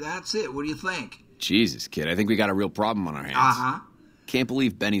kidding me? That's it. What do you think? Jesus, kid, I think we got a real problem on our hands. Uh-huh. Can't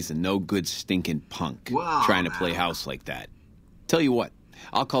believe Benny's a no-good stinking punk Well, trying to play house like that. Tell you what,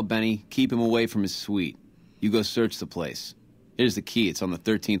 I'll call Benny, keep him away from his suite. You go search the place. Here's the key. It's on the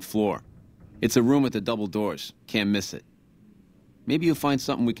 13th floor. It's a room with the double doors. Can't miss it. Maybe you'll find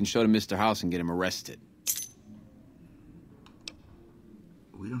something we can show to Mr. House and get him arrested.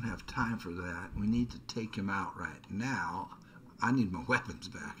 We don't have time for that. We need to take him out right now. I need my weapons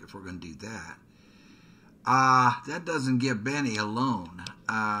back if we're going to do that. That doesn't get Benny alone.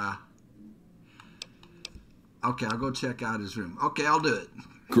 Okay, I'll go check out his room. Okay, I'll do it.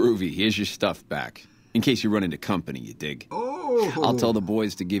 Groovy, here's your stuff back. In case you run into company, you dig? Oh! I'll tell the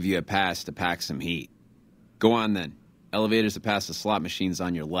boys to give you a pass to pack some heat. Go on then. Elevators to pass the slot machines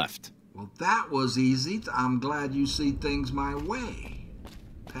on your left. Well, that was easy. I'm glad you see things my way.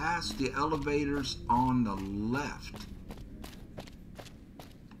 Past the elevators on the left.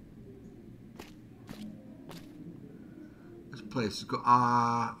 This place is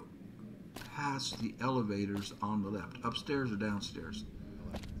past the elevators on the left. Upstairs or downstairs?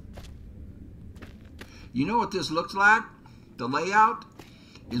 You know what this looks like? The layout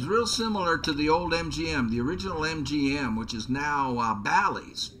is real similar to the old MGM, the original MGM, which is now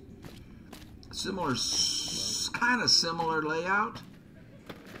Bally's. Similar, kind of similar layout.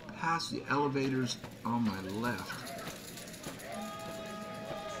 Past the elevators on my left.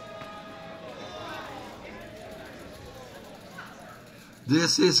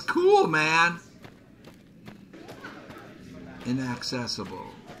 This is cool, man. Inaccessible.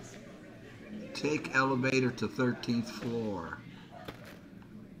 Take elevator to 13th floor.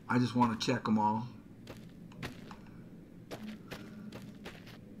 I just want to check them all.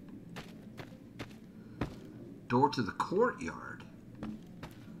 Door to the courtyard.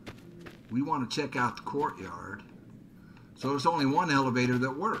 We want to check out the courtyard. So there's only one elevator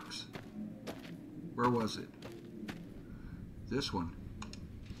that works. Where was it? This one.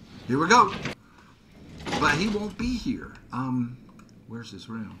 Here we go. But he won't be here. Where's his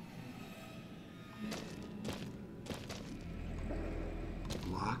room?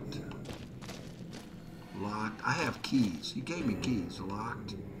 Locked. Locked. I have keys. He gave me keys.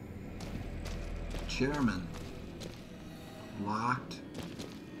 Locked. Chairman. Locked.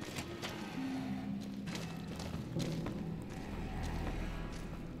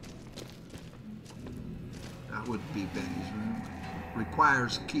 would be Benny's room.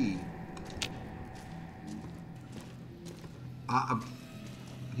 Requires key.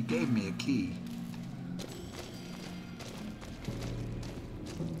 He gave me a key.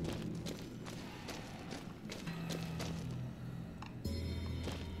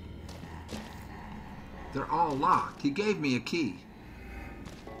 They're all locked. He gave me a key.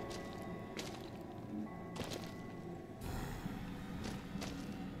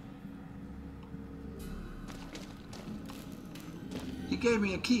 He gave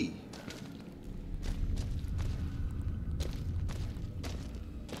me a key.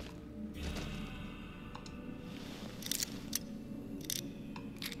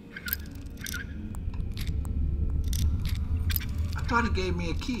 I thought he gave me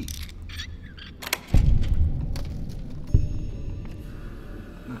a key.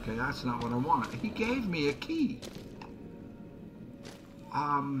 Okay, that's not what I want. He gave me a key.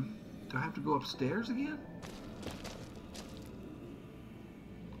 Do I have to go upstairs again?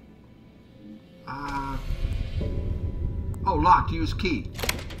 Oh, locked, use key.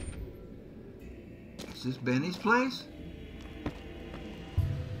 Is this Benny's place?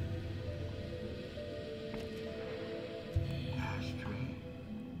 Ashtray.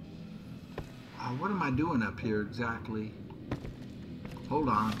 What am I doing up here exactly? Hold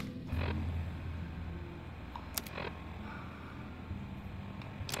on.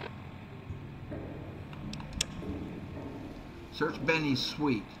 Search Benny's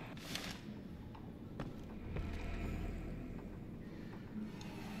suite.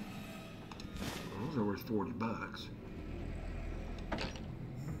 Those are worth $40.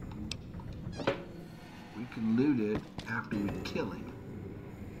 We can loot it after we kill him.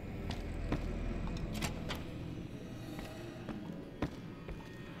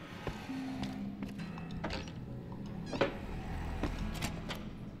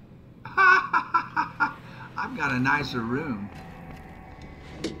 I've got a nicer room.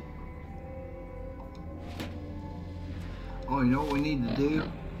 Oh, you know what we need to do?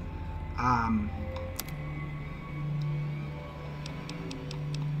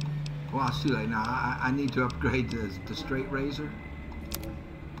 Well, it's too late now. I need to upgrade the straight razor.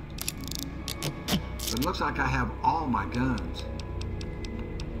 But it looks like I have all my guns.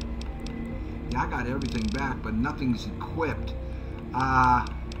 Yeah, I got everything back, but nothing's equipped.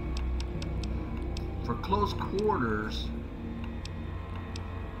 For close quarters,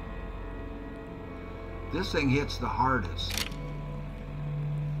 this thing hits the hardest.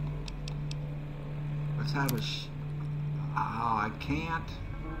 Let's have a I can't.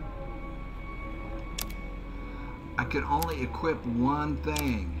 I can only equip one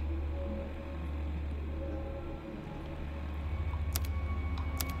thing.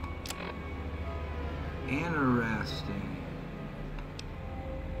 Interesting.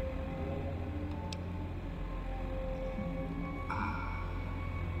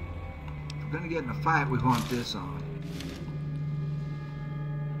 If we're gonna get in a fight, we want this on.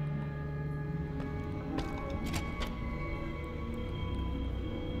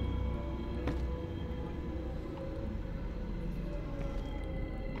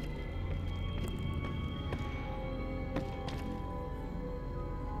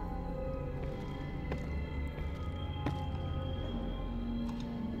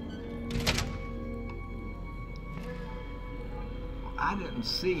 I didn't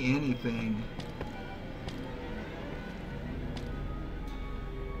see anything.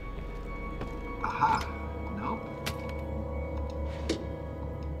 Aha. Nope.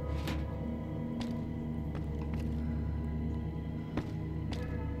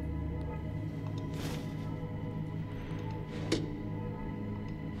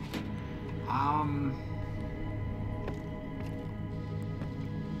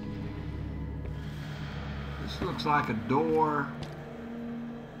 This looks like a door.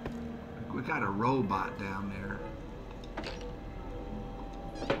 We got a robot down there.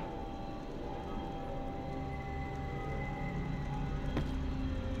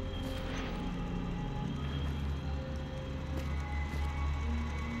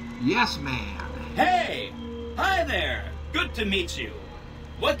 Yes, ma'am. Hey! Hi there! Good to meet you.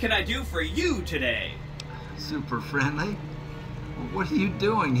 What can I do for you today? Super friendly. What are you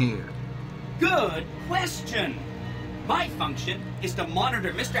doing here? Good question. My function is to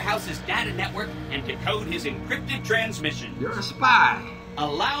monitor Mr. House's data network and decode his encrypted transmission. You're a spy.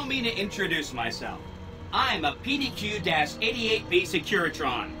 Allow me to introduce myself. I'm a PDQ-88B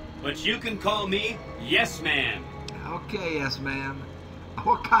Securitron, but you can call me Yes Man. Okay, Yes Man.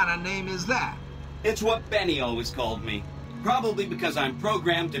 What kind of name is that? It's what Benny always called me. Probably because I'm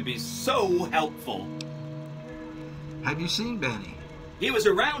programmed to be so helpful. Have you seen Benny? He was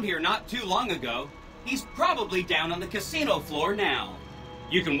around here not too long ago. He's probably down on the casino floor now.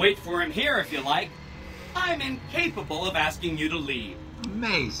 You can wait for him here if you like. I'm incapable of asking you to leave.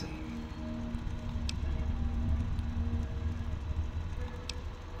 Amazing.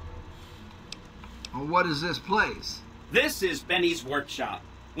 Well, what is this place? This is Benny's workshop.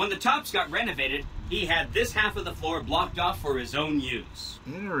 When the Tops got renovated, he had this half of the floor blocked off for his own use.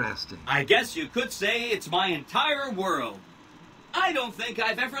 Interesting. I guess you could say it's my entire world. I don't think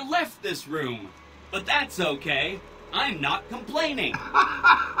I've ever left this room, but that's okay. I'm not complaining.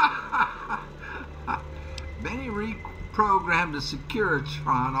 Benny reprogrammed a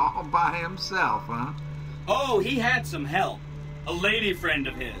Securitron all by himself, huh? Oh, he had some help. A lady friend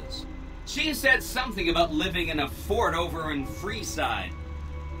of his. She said something about living in a fort over in Freeside.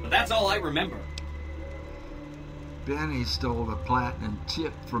 But that's all I remember. Benny stole the platinum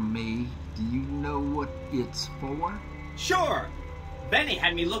chip from me. Do you know what it's for? Sure. Benny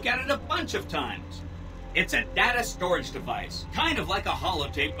had me look at it a bunch of times. It's a data storage device, kind of like a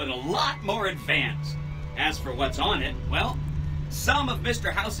holotape, but a lot more advanced. As for what's on it, well, some of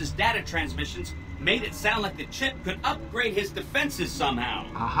Mr. House's data transmissions made it sound like the chip could upgrade his defenses somehow.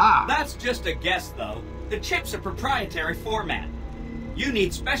 Aha! That's just a guess, though. The chip's a proprietary format. You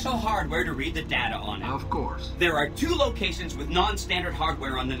need special hardware to read the data on it. Of course. There are 2 locations with non-standard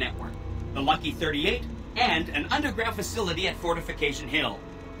hardware on the network. The Lucky 38 and an underground facility at Fortification Hill.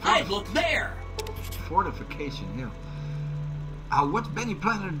 I'd look there! Fortification Hill. What's Benny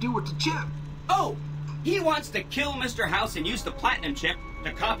planning to do with the chip? Oh, he wants to kill Mr. House and use the platinum chip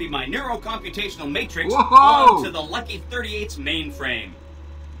to copy my neurocomputational matrix onto the Lucky 38's mainframe.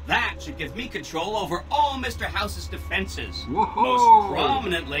 That should give me control over all Mr. House's defenses. Most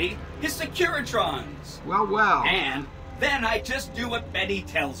prominently, his Securitrons. Well, well. And then I just do what Benny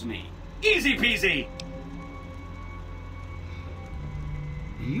tells me. Easy peasy.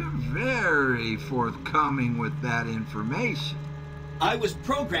 You're very forthcoming with that information. I was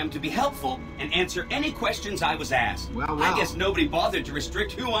programmed to be helpful and answer any questions I was asked. Well. I guess nobody bothered to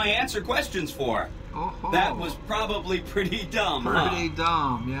restrict who I answer questions for. That was probably pretty dumb, Pretty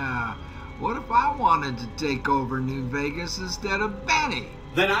dumb, yeah. What if I wanted to take over New Vegas instead of Benny?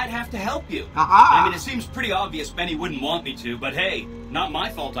 Then I'd have to help you. Aha! I mean, it seems pretty obvious Benny wouldn't want me to, but hey, not my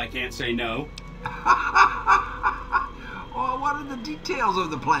fault I can't say no. Well, what are the details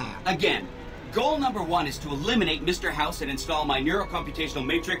of the plan? Again, goal number 1 is to eliminate Mr. House and install my neurocomputational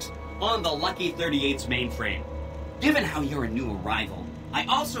matrix on the Lucky 38's mainframe. Given how you're a new arrival, I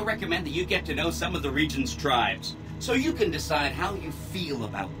also recommend that you get to know some of the region's tribes, so you can decide how you feel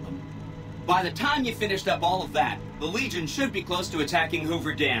about them. By the time you finished up all of that, the Legion should be close to attacking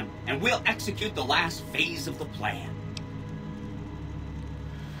Hoover Dam, and we'll execute the last phase of the plan.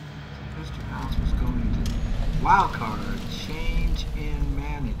 Mr. House was going to wildcard, change in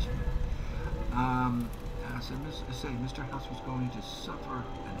management. I said Mr. House was going to suffer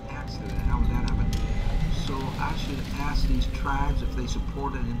an accident. How would that happen? So I should ask these tribes if they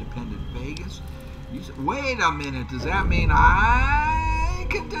support an independent Vegas. You said, wait a minute, does that mean I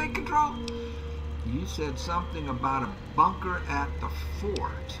can take control? You said something about a bunker at the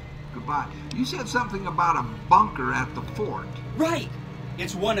fort. Goodbye. You said something about a bunker at the fort. Right.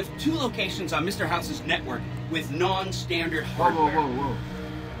 It's one of 2 locations on Mr. House's network with non-standard hardware. Whoa.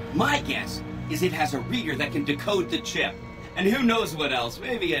 My guess is it has a reader that can decode the chip. And who knows what else?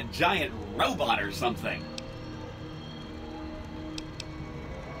 Maybe a giant robot or something.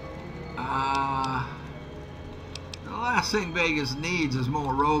 The last thing Vegas needs is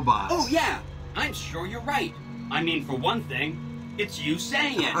more robots. Oh, yeah. I'm sure you're right. I mean, for one thing, it's you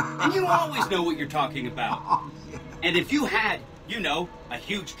saying it. And you always know what you're talking about. Oh, yeah. And if you had, you know, a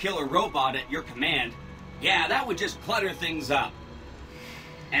huge killer robot at your command, yeah, that would just clutter things up.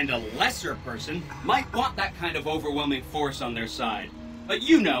 And a lesser person might want that kind of overwhelming force on their side. But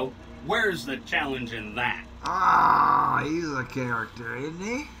you know, where's the challenge in that? He's a character, isn't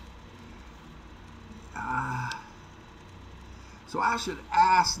he? So I should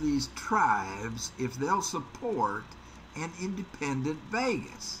ask these tribes if they'll support an independent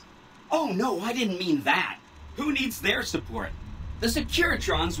Vegas. Oh, no, I didn't mean that. Who needs their support? The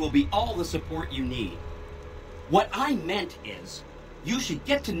Securitrons will be all the support you need. What I meant is, you should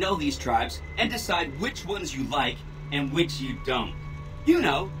get to know these tribes and decide which ones you like and which you don't. You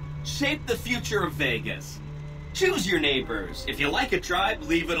know, shape the future of Vegas. Choose your neighbors. If you like a tribe,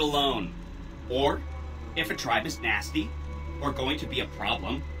 leave it alone. Or, if a tribe is nasty or going to be a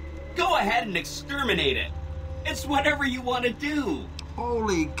problem, go ahead and exterminate it. It's whatever you want to do.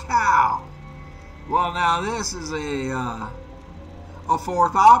 Holy cow. Well, now this is a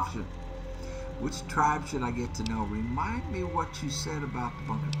 4th option. Which tribe should I get to know? Remind me what you said about the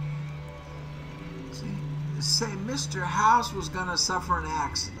bunker. Say Mr. House was gonna suffer an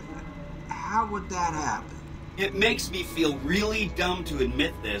accident. How would that happen? It makes me feel really dumb to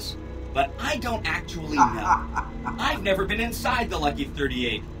admit this, but I don't actually know. I've never been inside the Lucky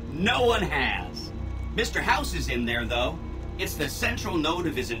 38. No one has. Mr. House is in there, though. It's the central node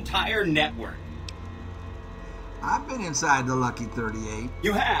of his entire network. I've been inside the Lucky 38.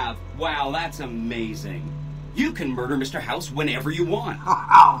 You have? Wow, that's amazing. You can murder Mr. House whenever you want.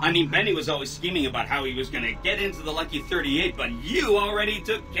 I mean, Benny was always scheming about how he was going to get into the Lucky 38, but you already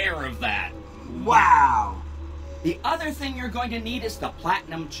took care of that. Wow. The other thing you're going to need is the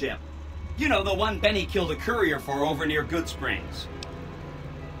platinum chip. You know, the one Benny killed a courier for over near Good Springs.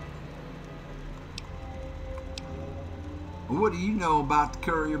 What do you know about the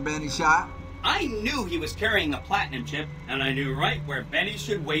courier Benny shot? I knew he was carrying a platinum chip, and I knew right where Benny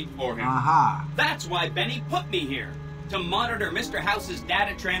should wait for him. That's why Benny put me here, to monitor Mr. House's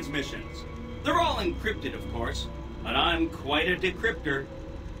data transmissions. They're all encrypted, of course, but I'm quite a decryptor.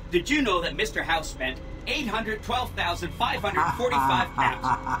 Did you know that Mr. House spent 812,545 caps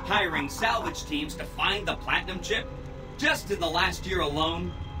hiring salvage teams to find the platinum chip? Just in the last year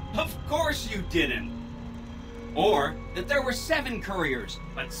alone? Of course you didn't. Or that there were 7 couriers,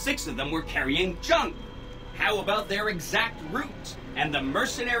 but 6 of them were carrying junk. How about their exact routes and the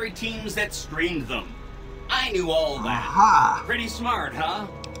mercenary teams that screened them? I knew all that. Pretty smart, huh?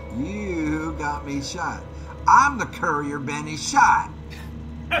 You got me shot. I'm the courier Benny shot.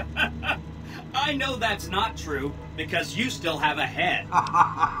 I know that's not true, because you still have a head.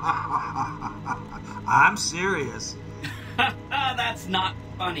 I'm serious. That's not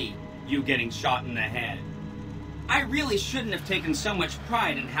funny, you getting shot in the head. I really shouldn't have taken so much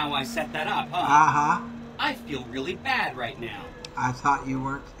pride in how I set that up, huh? I feel really bad right now. I thought you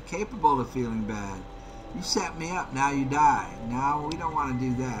weren't capable of feeling bad. You set me up, now you die. Now, we don't want to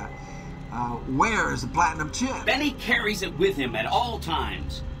do that. Where is the platinum chip? Benny carries it with him at all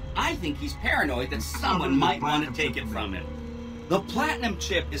times. I think he's paranoid that someone might want to take it from him. The platinum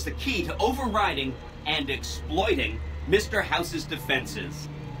chip is the key to overriding and exploiting Mr. House's defenses.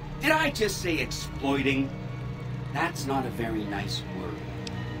 Did I just say exploiting? That's not a very nice word.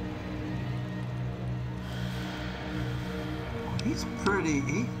 He's pretty.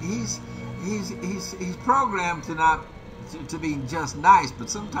 He's programmed to not to be just nice, but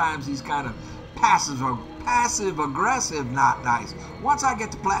sometimes he's kind of passive aggressive, not nice. Once I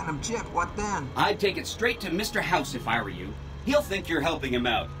get the platinum chip, what then? I'd take it straight to Mr. House if I were you. He'll think you're helping him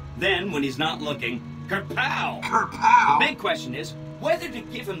out. Then, when he's not looking, kerpow! Kerpow! The big question is whether to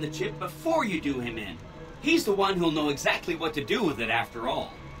give him the chip before you do him in. He's the one who'll know exactly what to do with it after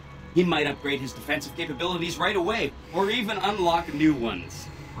all. He might upgrade his defensive capabilities right away, or even unlock new ones.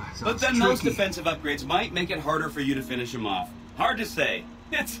 But then those defensive upgrades might make it harder for you to finish him off. Hard to say.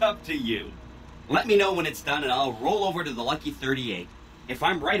 It's up to you. Let me know when it's done and I'll roll over to the Lucky 38. If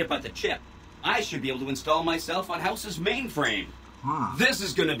I'm right about the chip, I should be able to install myself on House's mainframe. This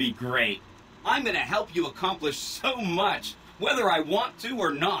is gonna be great. I'm gonna help you accomplish so much, whether I want to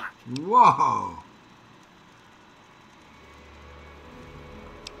or not. Whoa!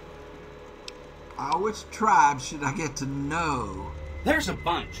 Which tribe should I get to know? There's a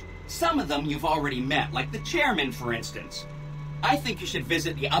bunch. Some of them you've already met, like the chairman, for instance. I think you should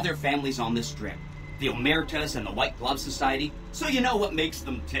visit the other families on this strip, the Omertas and the White Glove Society, so you know what makes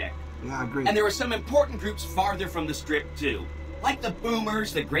them tick. Yeah, I agree. And there are some important groups farther from the strip, too, like the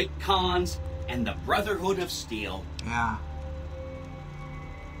Boomers, the Great Khans, and the Brotherhood of Steel. Yeah.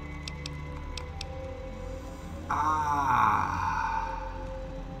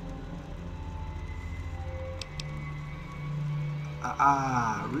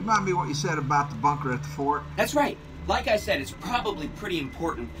 Remind me what you said about the bunker at the fort. That's right. Like I said, it's probably pretty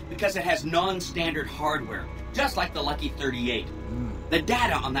important because it has non-standard hardware, just like the Lucky 38. The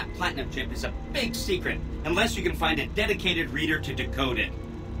data on that platinum chip is a big secret, unless you can find a dedicated reader to decode it.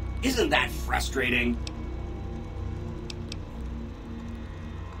 Isn't that frustrating?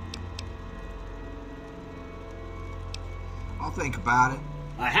 I'll think about it.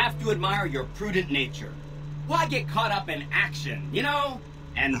 I have to admire your prudent nature. Why get caught up in action, you know?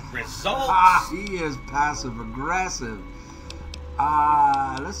 And results? He is passive-aggressive.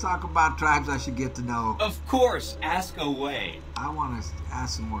 Let's talk about tribes I should get to know. Of course, ask away. I want to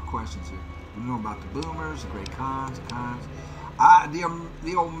ask some more questions here. You know about the Boomers, the Great Khans.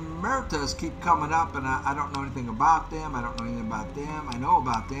 The Omertas keep coming up, and I don't know anything about them. I don't know anything about them. I know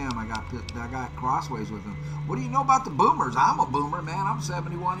about them. I got crossways with them. What do you know about the Boomers? I'm a Boomer, man. I'm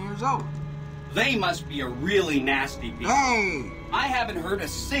 71 years old. They must be a really nasty people. Hey! I haven't heard a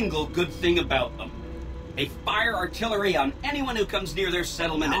single good thing about them. They fire artillery on anyone who comes near their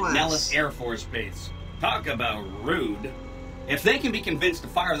settlement at Nellis Air Force Base. Talk about rude. If they can be convinced to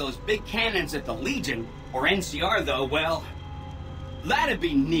fire those big cannons at the Legion, or NCR though, well, that'd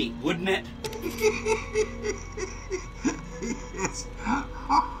be neat, wouldn't it? Yes.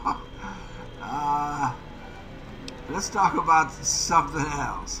 Let's talk about something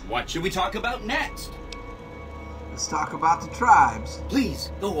else. What should we talk about next? Let's talk about the tribes.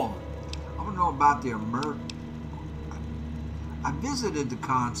 Please, go on. I want to know about their I visited the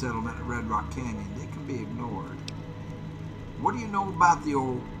Khan settlement at Red Rock Canyon. They can be ignored. What do you know about the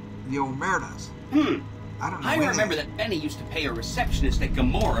Omertas? I don't know. I remember that Benny used to pay a receptionist at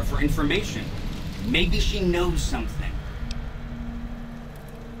Gamora for information. Maybe she knows something.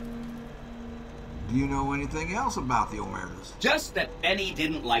 Do you know anything else about the Omertas? Just that Benny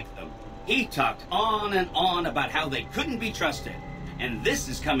didn't like them. He talked on and on about how they couldn't be trusted. And this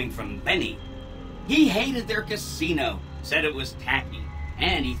is coming from Benny. He hated their casino, said it was tacky,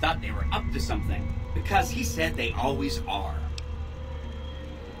 and he thought they were up to something, because he said they always are.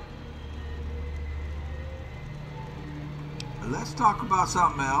 Let's talk about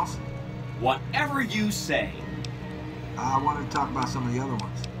something else. Whatever you say. I wanted to talk about some of the other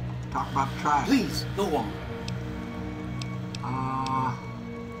ones. Talk about the tribes. Please, go on.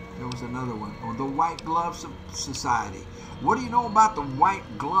 There was another one. Oh, the White Glove Society. What do you know about the White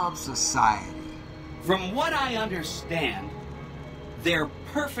Glove Society? From what I understand, they're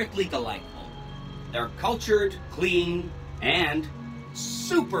perfectly delightful. They're cultured, clean, and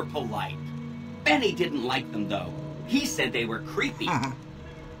super polite. Benny didn't like them, though. He said they were creepy.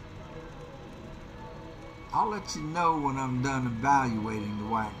 I'll let you know when I'm done evaluating the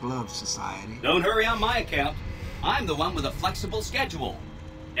White Glove Society. Don't hurry on my account. I'm the one with a flexible schedule.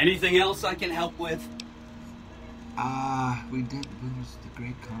 Anything else I can help with? We did lose the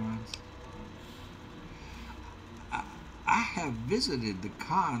Great Khans. I have visited the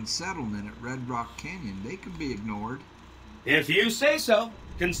Khan settlement at Red Rock Canyon. They can be ignored. If you say so,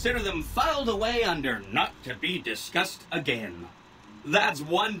 consider them filed away under not to be discussed again. That's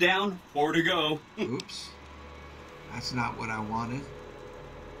 1 down, 4 to go. Oops. That's not what I wanted.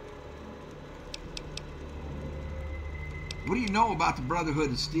 What do you know about the Brotherhood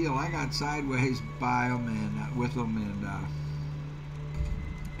of Steel? I got sideways by them and with them, and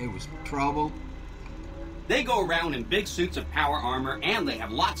it was trouble. They go around in big suits of power armor, and they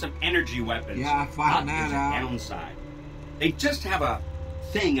have lots of energy weapons. Yeah, I found that out. There's a downside. They just have a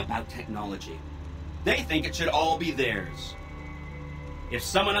thing about technology. They think it should all be theirs. If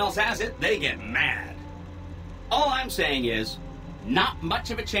someone else has it, they get mad. All I'm saying is, not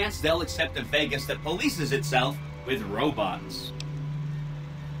much of a chance they'll accept a Vegas that polices itself with robots.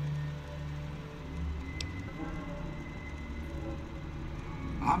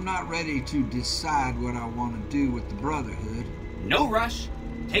 I'm not ready to decide what I want to do with the Brotherhood. No rush.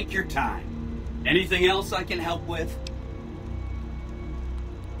 Take your time. Anything else I can help with?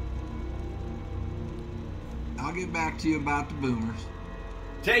 I'll get back to you about the Boomers.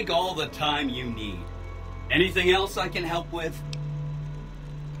 Take all the time you need. Anything else I can help with?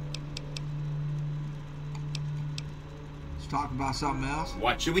 Let's talk about something else.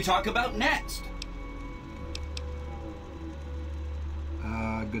 What should we talk about next?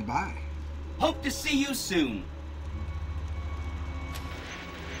 Goodbye. Hope to see you soon.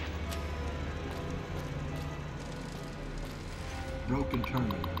 Broken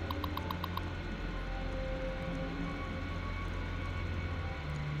terminal.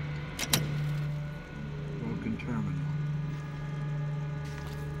 Broken terminal.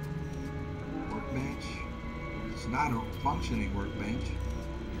 Workbench. It's not a functioning workbench.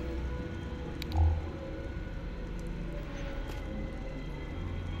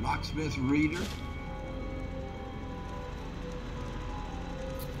 Locksmith reader.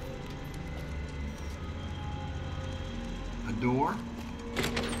 A door.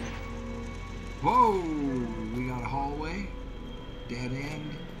 Whoa! We got a hallway. Dead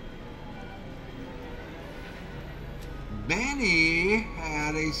end. Benny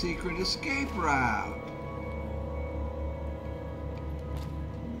had a secret escape route.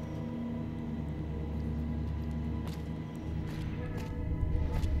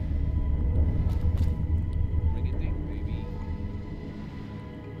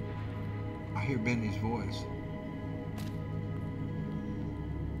 I hear Benny's voice.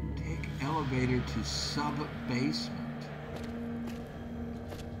 Take elevator to sub-basement.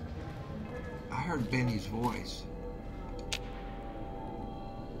 I heard Benny's voice.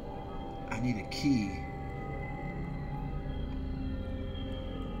 I need a key.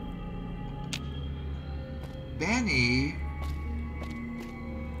 Benny?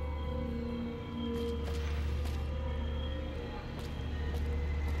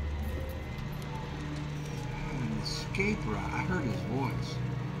 escape route. I heard his voice.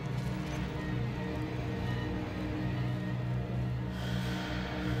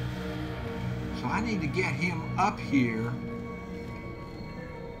 So I need to get him up here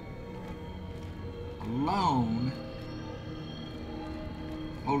alone.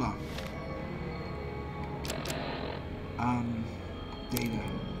 Hold on. Data.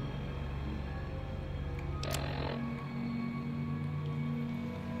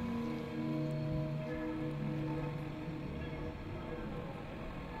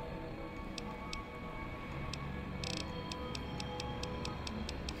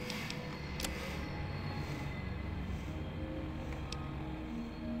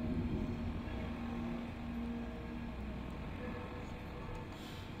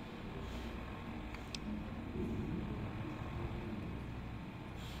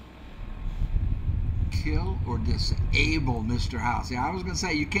 Kill or disable Mr. House. Yeah, I was going to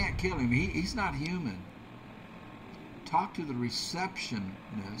say, you can't kill him. He's not human. Talk to the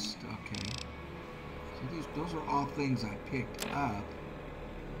receptionist. Okay. So those are all things I picked up.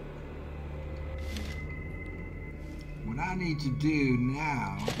 What I need to do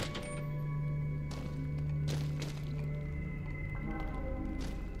now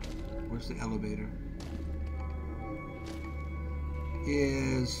where's the elevator?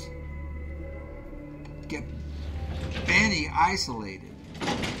 Is get Benny isolated.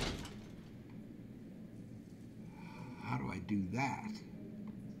 How do I do that?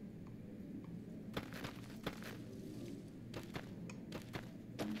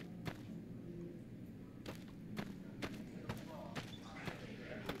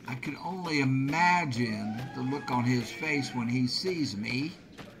 I can only imagine the look on his face when he sees me.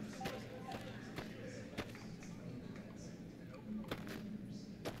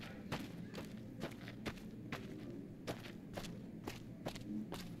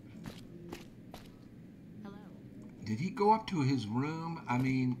 Did he go up to his room? I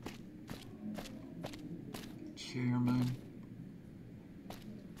mean, Chairman.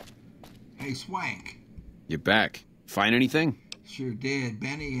 Hey, Swank. You're back. Find anything? Sure did.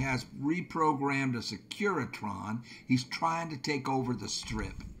 Benny has reprogrammed a Securitron. He's trying to take over the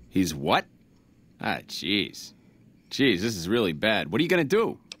Strip. He's what? Ah, jeez. Jeez, this is really bad. What are you gonna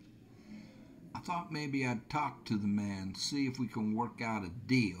do? I thought maybe I'd talk to the man, see if we can work out a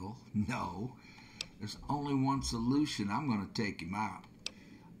deal. No. There's only one solution. I'm going to take him out.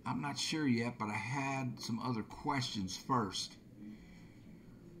 I'm not sure yet, but I had some other questions first.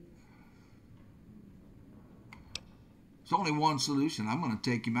 There's only one solution. I'm going to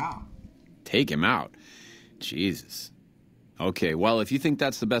take him out. Take him out? Jesus. Okay, well, if you think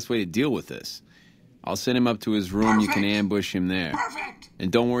that's the best way to deal with this, I'll send him up to his room. Perfect. You can ambush him there. Perfect!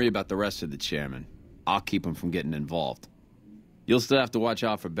 And don't worry about the rest of the chairman. I'll keep him from getting involved. You'll still have to watch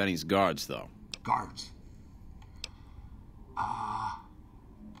out for Benny's guards, though. Guards.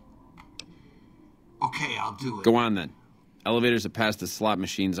 Okay, I'll do it. Go on, then. Elevators are past the slot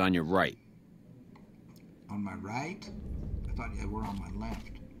machines on your right. On my right? I thought they were on my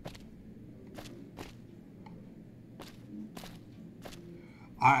left.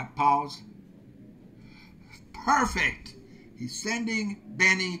 All right, pause. Perfect. He's sending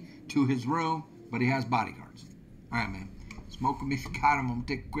Benny to his room, but he has bodyguards. All right, man. Smoke with me if you got him. I'm going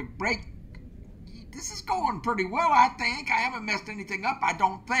to take a quick break. This is going pretty well, I think. I haven't messed anything up, I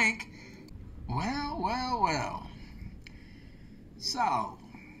don't think. Well. So,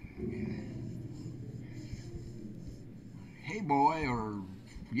 hey boy, or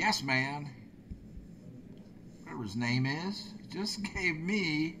yes man, whatever his name is, just gave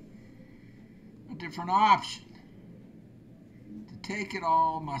me a different option to take it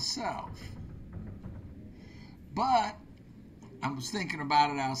all myself. But I was thinking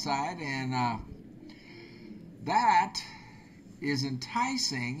about it outside, and that is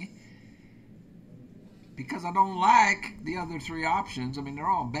enticing because I don't like the other three options. I mean, they're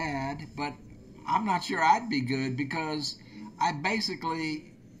all bad, but I'm not sure I'd be good because I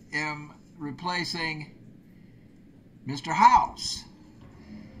basically am replacing Mr. House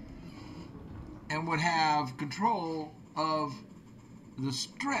and would have control of the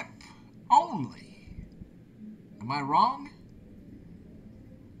Strip only. Am I wrong?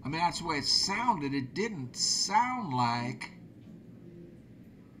 I mean, that's the way it sounded. It didn't sound like...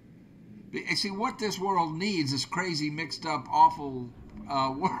 See, what this world needs, this crazy, mixed up, awful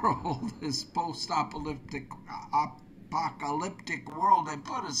world, this post-apocalyptic world they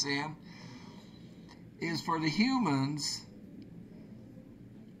put us in, is for the humans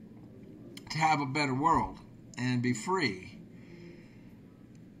to have a better world and be free.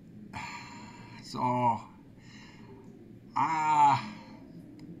 So,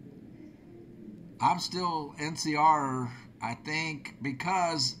 I'm still NCR, I think,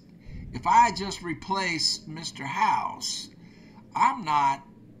 because if I just replace Mr. House, I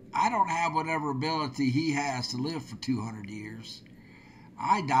don't have whatever ability he has to live for 200 years.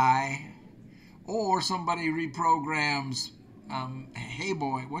 I die, or somebody reprograms, hey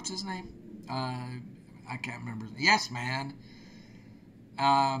boy, what's his name? I can't remember. Yes, man.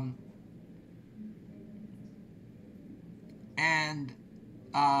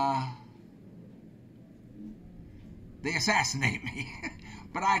 They assassinate me.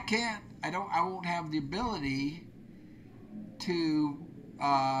 But I won't have the ability to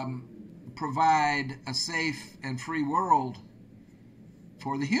provide a safe and free world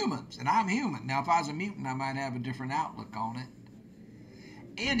for the humans. And I'm human. Now, if I was a mutant, I might have a different outlook on it.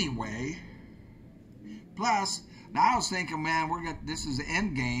 Anyway, plus, now I was thinking, man, this is the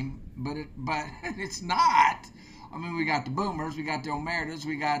end game, but it's not. I mean, we got the Boomers, we got the Omertas,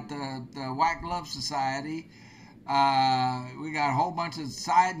 we got the White Glove Society, we got a whole bunch of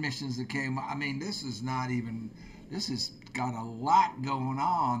side missions that came. I mean, this has got a lot going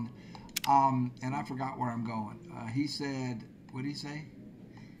on, and I forgot where I'm going. He said, what did he say?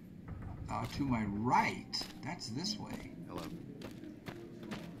 To my right. That's this way. Hello.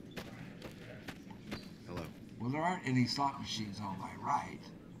 Hello. Well, there aren't any slot machines on my right.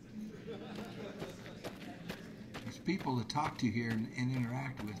 There's people to talk to here and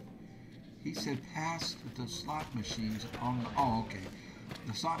interact with. He said past the slot machines on the... Oh, okay.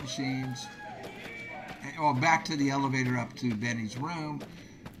 The slot machines... Oh, back to the elevator up to Benny's room.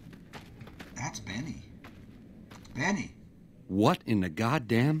 That's Benny. Benny. What in the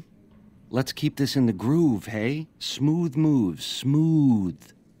goddamn? Let's keep this in the groove, hey? Smooth moves, smooth.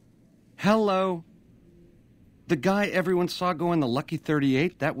 Hello? The guy everyone saw go in the Lucky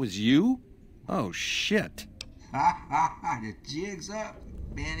 38, that was you? Oh, shit. Ha, ha, ha. The jig's up,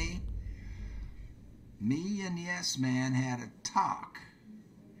 Benny. Me and Yes Man had a talk.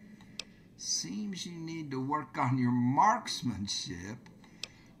 Seems you need to work on your marksmanship.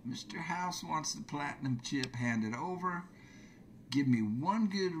 Mr. House wants the platinum chip handed over. Give me one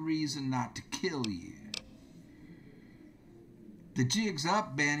good reason not to kill you. The jig's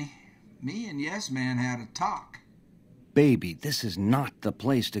up, Benny. Me and Yes Man had a talk. Baby, this is not the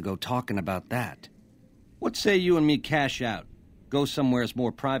place to go talking about that. What say you and me cash out? Go somewheres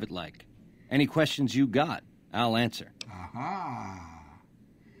more private-like. Any questions you got, I'll answer. Aha.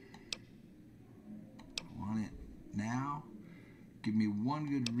 Want it now? Give me one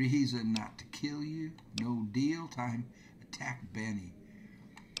good reason not to kill you. No deal. Time. Attack Benny.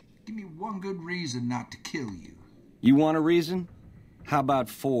 Give me one good reason not to kill you. You want a reason? How about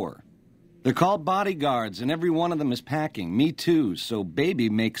 4? They're called bodyguards, and every one of them is packing. Me too, so baby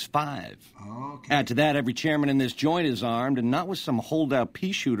makes 5. Okay. Add to that, every chairman in this joint is armed, and not with some holdout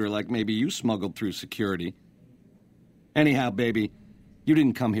pea shooter like maybe you smuggled through security. Anyhow, baby, you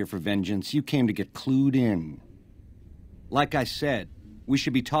didn't come here for vengeance. You came to get clued in. Like I said, we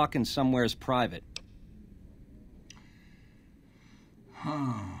should be talking somewheres private.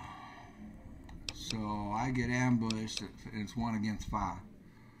 Huh. So I get ambushed, and it's 1 against 5.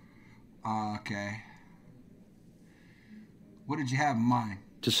 Okay. What did you have in mind?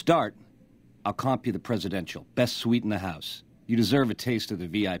 To start, I'll comp you the presidential. Best suite in the house. You deserve a taste of the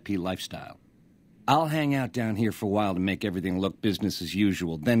VIP lifestyle. I'll hang out down here for a while to make everything look business as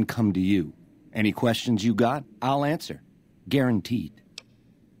usual, then come to you. Any questions you got, I'll answer. Guaranteed.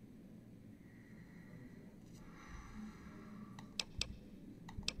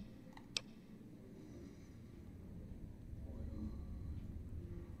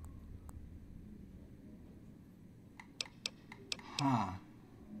 Huh.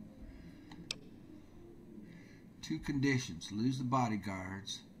 2 conditions. Lose the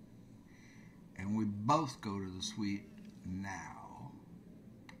bodyguards, and we both go to the suite now.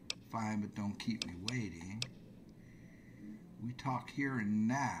 Fine, but don't keep me waiting. We talk here and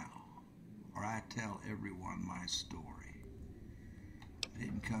now, or I tell everyone my story. I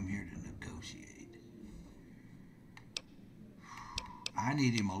didn't come here to negotiate. I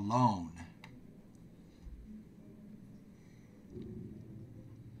need him alone.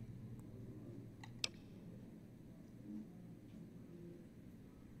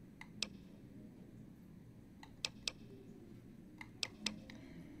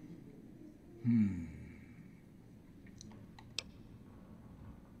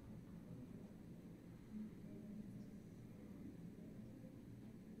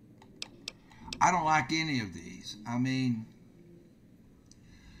 I don't like any of these. I mean,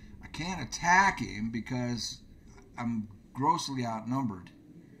 I can't attack him because I'm grossly outnumbered.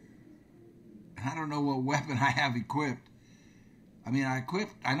 And I don't know what weapon I have equipped. I mean, I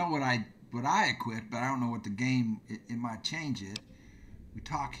know what I what I had quit, but I don't know what the game, it might change it. We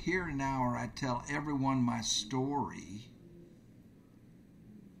talk here and now, or I tell everyone my story.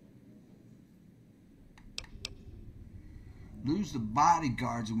 Lose the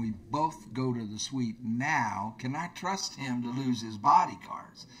bodyguards and we both go to the suite now. Can I trust him to lose his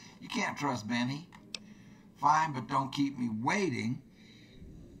bodyguards? You can't trust Benny. Fine, but don't keep me waiting.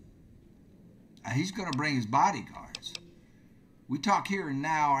 He's going to bring his bodyguards. We talk here and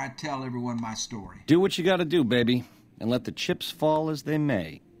now, or I tell everyone my story. Do what you gotta do, baby, and let the chips fall as they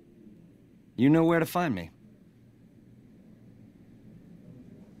may. You know where to find me.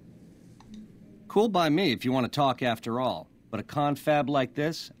 Cool by me if you want to talk after all, but a confab like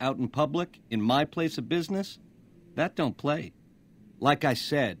this, out in public, in my place of business, that don't play. Like I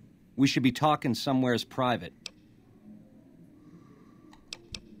said, we should be talking somewheres private.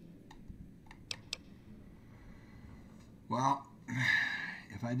 Well,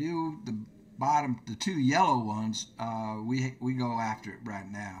 if I do the bottom, the two yellow ones, we go after it right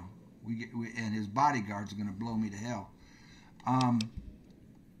now. And his bodyguards are going to blow me to hell.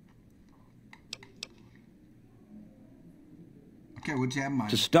 Okay, what'd you have in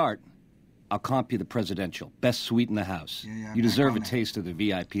mind? To start, I'll comp you the presidential. Best suite in the house. Yeah, you deserve a taste of the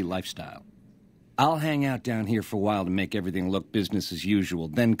VIP lifestyle. I'll hang out down here for a while to make everything look business as usual,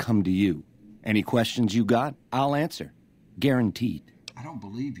 then come to you. Any questions you got, I'll answer. Guaranteed. I don't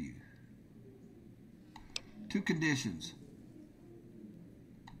believe you. Two conditions.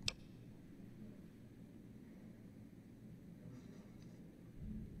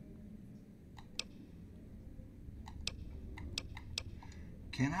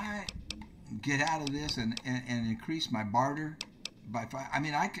 Can I get out of this and increase my barter?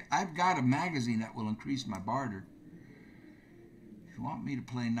 I've got a magazine that will increase my barter. If you want me to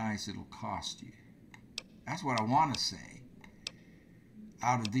play nice, it'll cost you. That's what I want to say.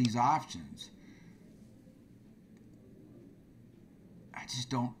 Out of these options, I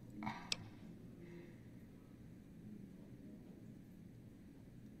just don't.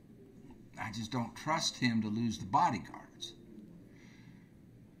 I just don't trust him to lose the bodyguards.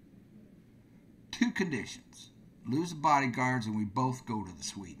 Two conditions. Lose the bodyguards and we both go to the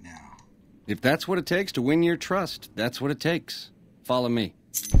suite now. If that's what it takes to win your trust, that's what it takes. Follow me.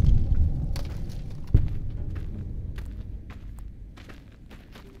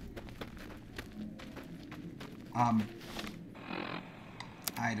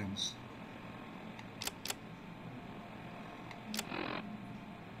 Items.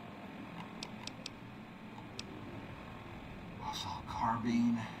 Assault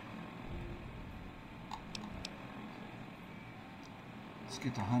carbine. Let's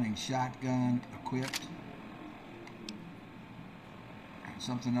get the hunting shotgun equipped. And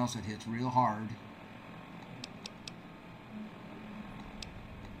something else that hits real hard.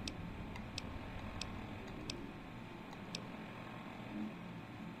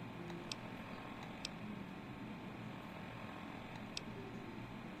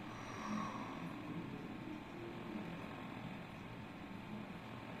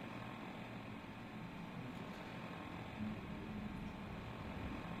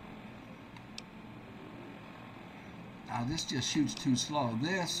 Now this just shoots too slow.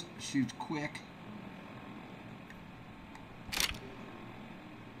 This shoots quick.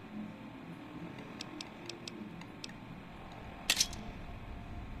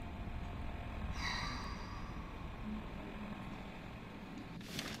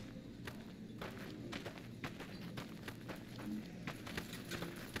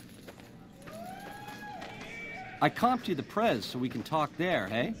 I comped you the prez so we can talk there,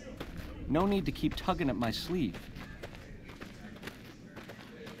 hey? No need to keep tugging at my sleeve.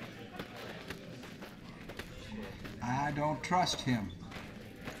 I don't trust him.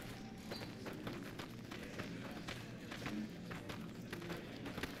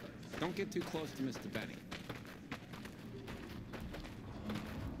 Don't get too close to Mr. Benny.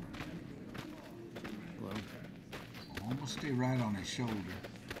 Well, almost stay right on his shoulder.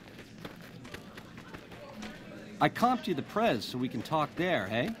 I comped you the prez so we can talk there,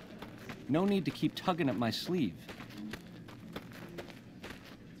 hey? No need to keep tugging at my sleeve.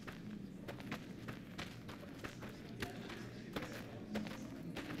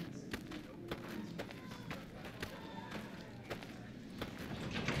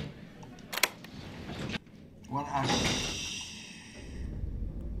 What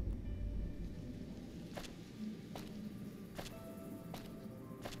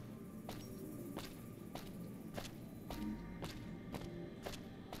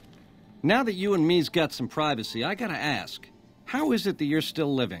Now that you and me's got some privacy, I gotta ask, how is it that you're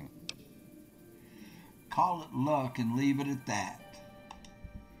still living? Call it luck and leave it at that.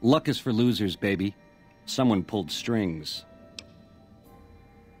 Luck is for losers, baby. Someone pulled strings.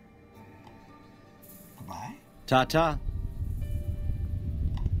 Goodbye. Ta-ta.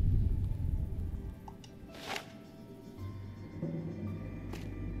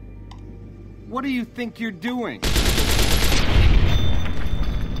 What do you think you're doing?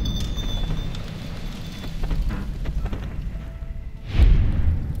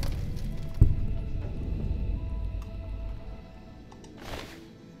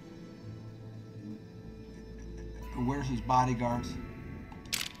 Where's his bodyguards?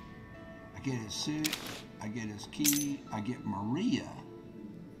 I get his suit, I get his key, I get Maria,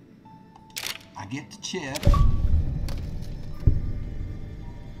 I get the chip,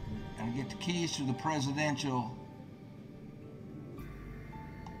 and I get the keys to the presidential.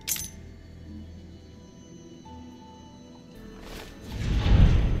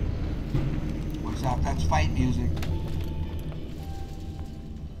 What's that? That's fight music.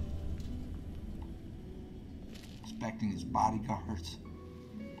 Expecting his bodyguards.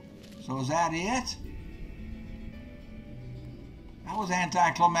 So is that it? That was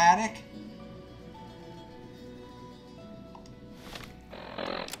anticlimactic.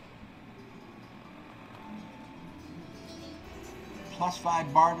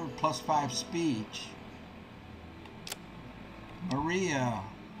 +5 barter, +5 speech. Maria.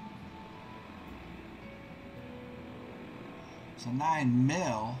 It's a 9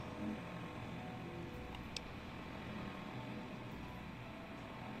 mil.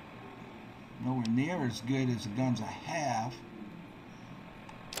 Nowhere near as good as the guns I have.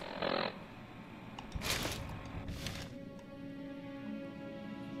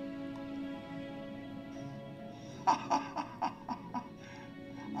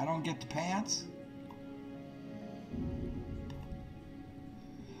 I don't get the pants.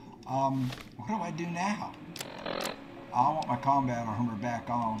 What do I do now? I want my combat armor back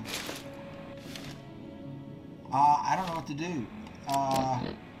on. I don't know what to do.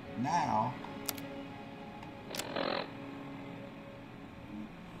 Now,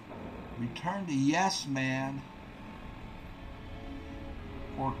 return to Yes Man,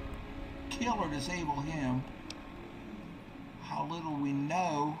 or kill or disable him. How little we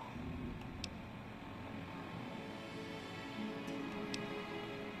know.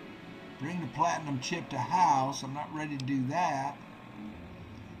 Bring the platinum chip to house. I'm not ready to do that.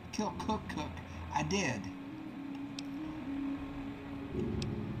 Kill Cook. I did.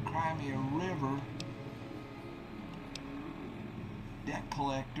 Cry me a river. Debt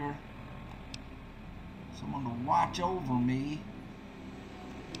collector. Someone to watch over me.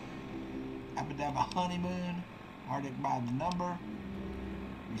 Abadabba honeymoon. Heartache by the number.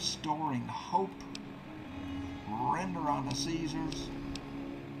 Restoring hope. Render on the Caesars.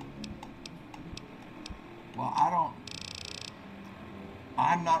 Well,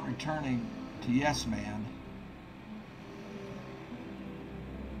 I'm not returning to Yes Man.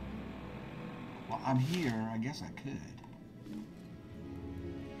 Well, I'm here. I guess I could.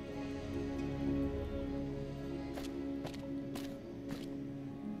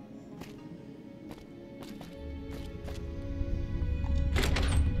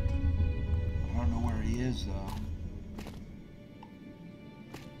 I don't know where he is, though.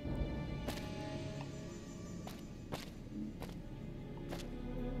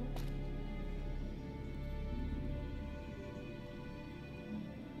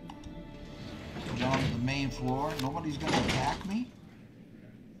 Down to the main floor. Nobody's going to attack me?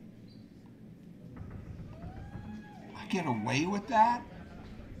 I get away with that?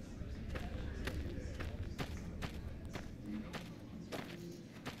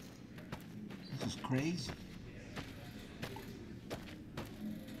 This is crazy.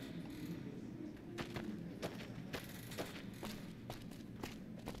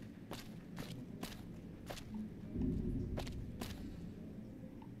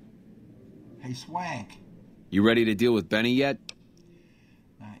 Hey, Swank. You ready to deal with Benny yet?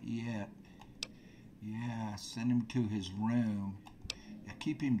 Not yet. Yeah, send him to his room. Yeah,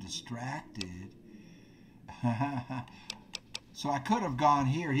 keep him distracted. So I could have gone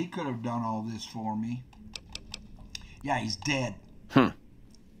here. He could have done all this for me. Yeah, he's dead. Huh.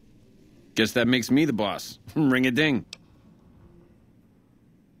 Guess that makes me the boss. Ring a ding.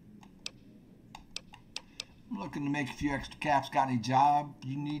 I'm looking to make a few extra caps. Got any job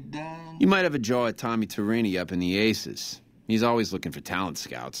you need done? You might have a jaw at Tommy Tarini up in the Aces. He's always looking for talent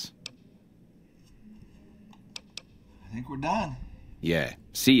scouts. I think we're done. Yeah.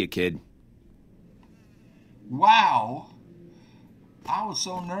 See ya, kid. Wow. I was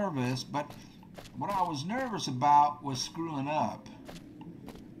so nervous, but what I was nervous about was screwing up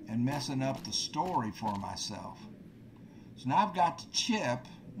and messing up the story for myself. So now I've got the chip.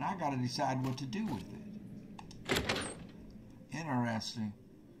 And I gotta decide what to do with it. Interesting.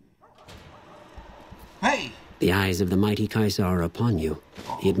 Hey! The eyes of the mighty Caesar are upon you.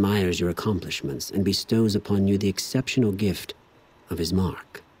 He admires your accomplishments and bestows upon you the exceptional gift of his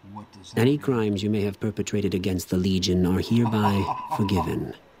mark. Any crimes you may have perpetrated against the Legion are hereby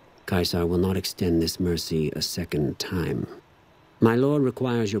forgiven. Caesar will not extend this mercy a second time. My lord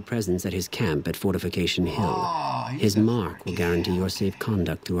requires your presence at his camp at Fortification Hill. His mark will guarantee your safe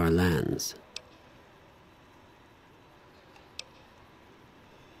conduct through our lands.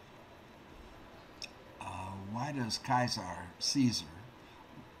 Why does Caesar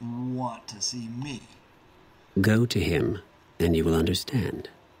want to see me? Go to him, and you will understand.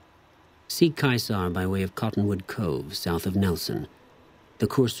 Seek Caesar by way of Cottonwood Cove, south of Nelson. The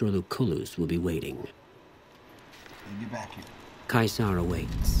Cursor Lucullus will be waiting. Get back here. Caesar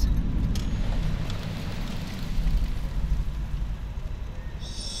awaits.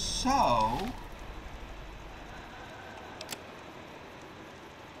 So...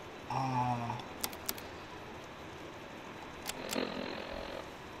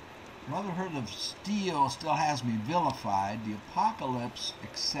 Brotherhood of Steel still has me vilified. The Apocalypse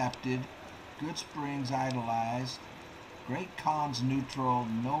accepted. Good Springs idolized. Great Khans neutral.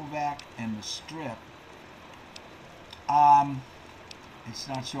 Novak and the Strip. It's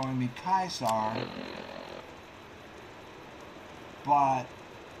not showing me Caesar. But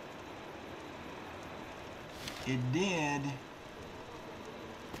it did.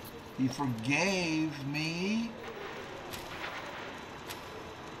 He forgave me.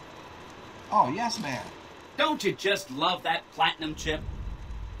 Oh, yes, ma'am. Don't you just love that platinum chip?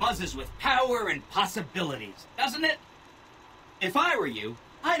 Buzzes with power and possibilities, doesn't it? If I were you,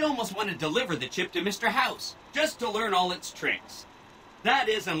 I'd almost want to deliver the chip to Mr. House, just to learn all its tricks. That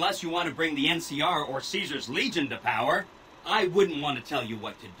is, unless you want to bring the NCR or Caesar's Legion to power. I wouldn't want to tell you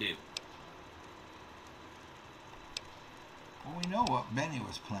what to do. Well, we know what Benny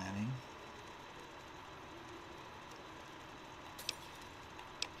was planning.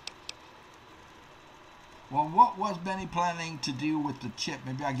 Well, what was Benny planning to do with the chip?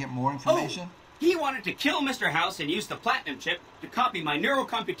 Maybe I get more information? Oh, he wanted to kill Mr. House and use the platinum chip to copy my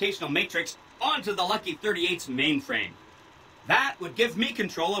neurocomputational matrix onto the Lucky 38's mainframe. That would give me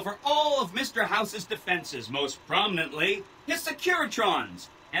control over all of Mr. House's defenses, most prominently his Securitrons.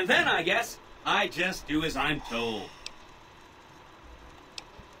 And then, I guess, I just do as I'm told.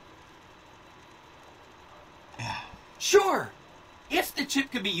 Yeah. Sure. If the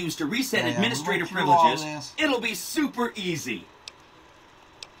chip could be used to reset administrator privileges, it'll be super easy.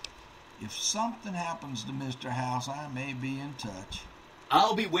 If something happens to Mr. House, I may be in touch.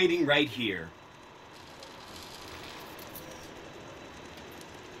 I'll be waiting right here.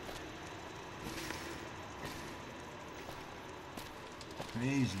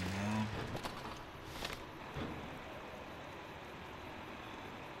 Crazy, man.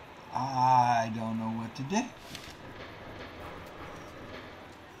 I don't know what to do.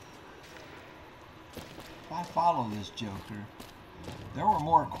 If I follow this Joker, there were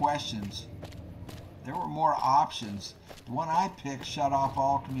more questions. There were more options. The one I picked shut off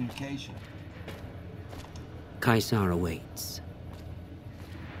all communication. Caesar awaits.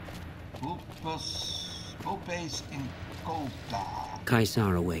 Opes incolta.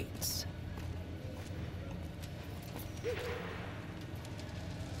 Caesar awaits.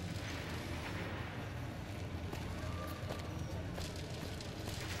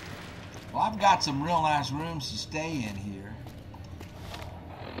 Well, I've got some real nice rooms to stay in here.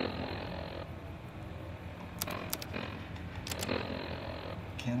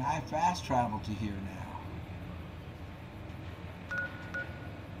 Can I fast travel to here now?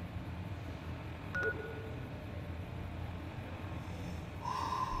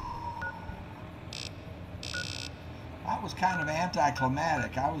 That was kind of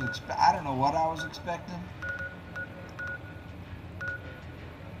anticlimactic. I don't know what I was expecting.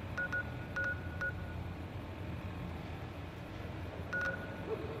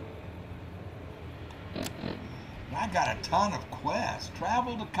 I got a ton of quests.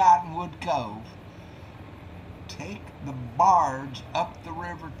 Travel to Cottonwood Cove. Take the barge up the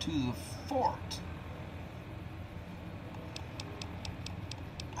river to the fort.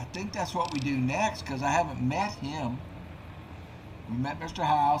 I think that's what we do next, because I haven't met him. We met Mr.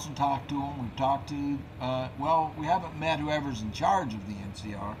 House and talked to him. We've talked to, well, we haven't met whoever's in charge of the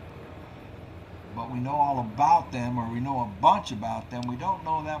NCR. But we know all about them, or we know a bunch about them. We don't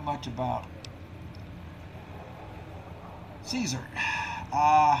know that much about Caesar.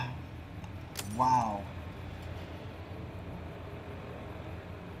 Wow.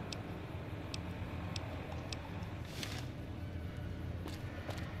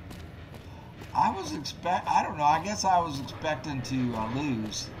 I don't know, I guess I was expecting to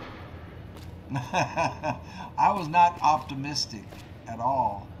lose. I was not optimistic at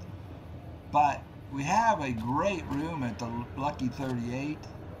all. But we have a great room at the Lucky 38.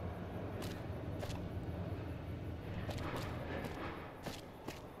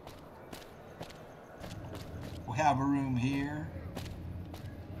 We have a room here.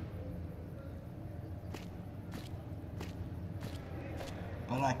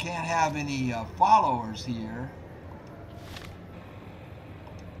 But I can't have any followers here.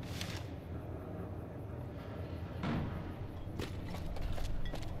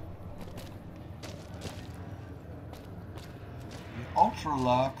 The Ultra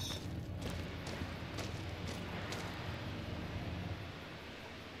Lux.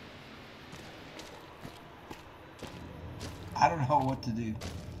 I don't know what to do.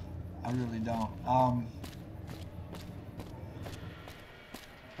 I really don't.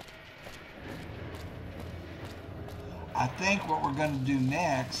 I think what we're going to do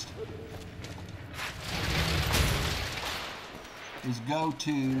next is go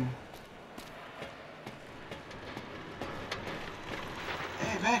to...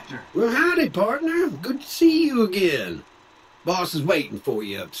 Hey, Victor. Well, howdy, partner. Good to see you again. Boss is waiting for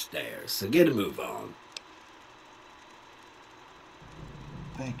you upstairs, so get a move on.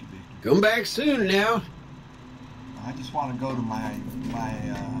 Thank you, Victor. Come back soon now. I just want to go to my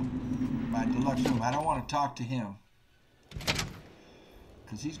deluxe room. I don't want to talk to him,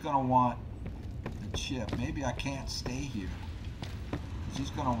 because he's going to want the chip. Maybe I can't stay here, because he's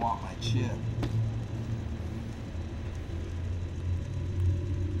going to want my chip.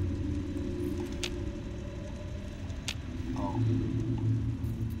 Oh.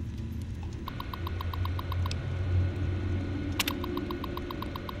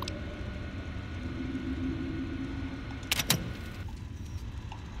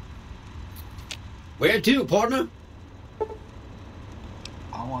 Where to, partner?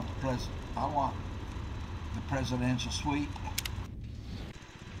 I want the presidential suite.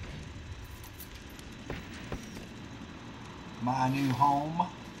 My new home.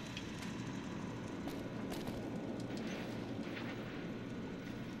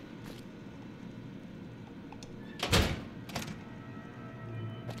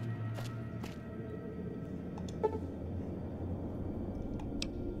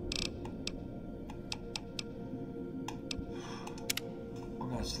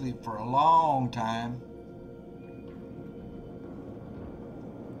 Sleep for a long time.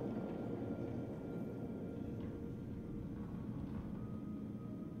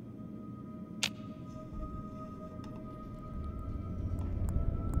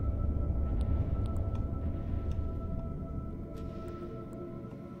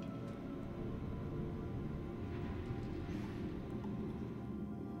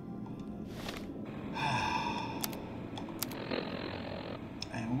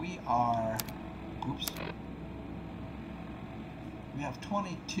 We have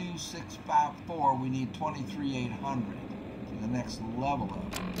 22,654. We need 23,800 for the next level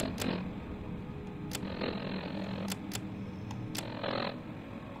up.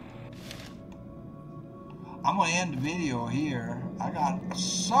 I'm going to end the video here. I got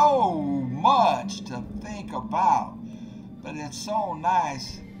so much to think about, but it's so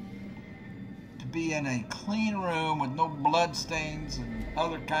nice to be in a clean room with no blood stains and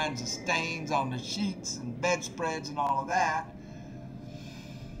other kinds of stains on the sheets and bedspreads and all of that.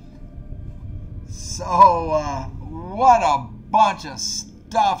 So, what a bunch of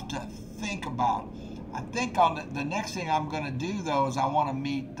stuff to think about. I think on the next thing I'm going to do, though, is I want to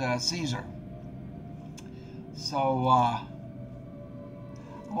meet Caesar. So, I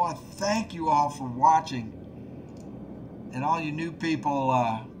want to thank you all for watching. And all you new people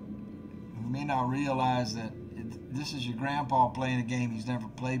who may not realize that this is your grandpa playing a game he's never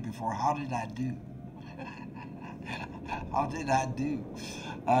played before. How did I do? How did I do?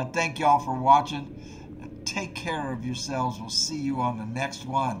 Thank you all for watching. Take care of yourselves. We'll see you on the next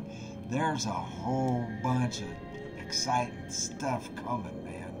one. There's a whole bunch of exciting stuff coming,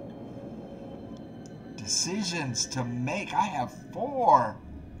 man. Decisions to make. I have 4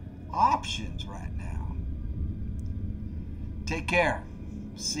 options right now. Take care.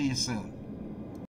 See you soon.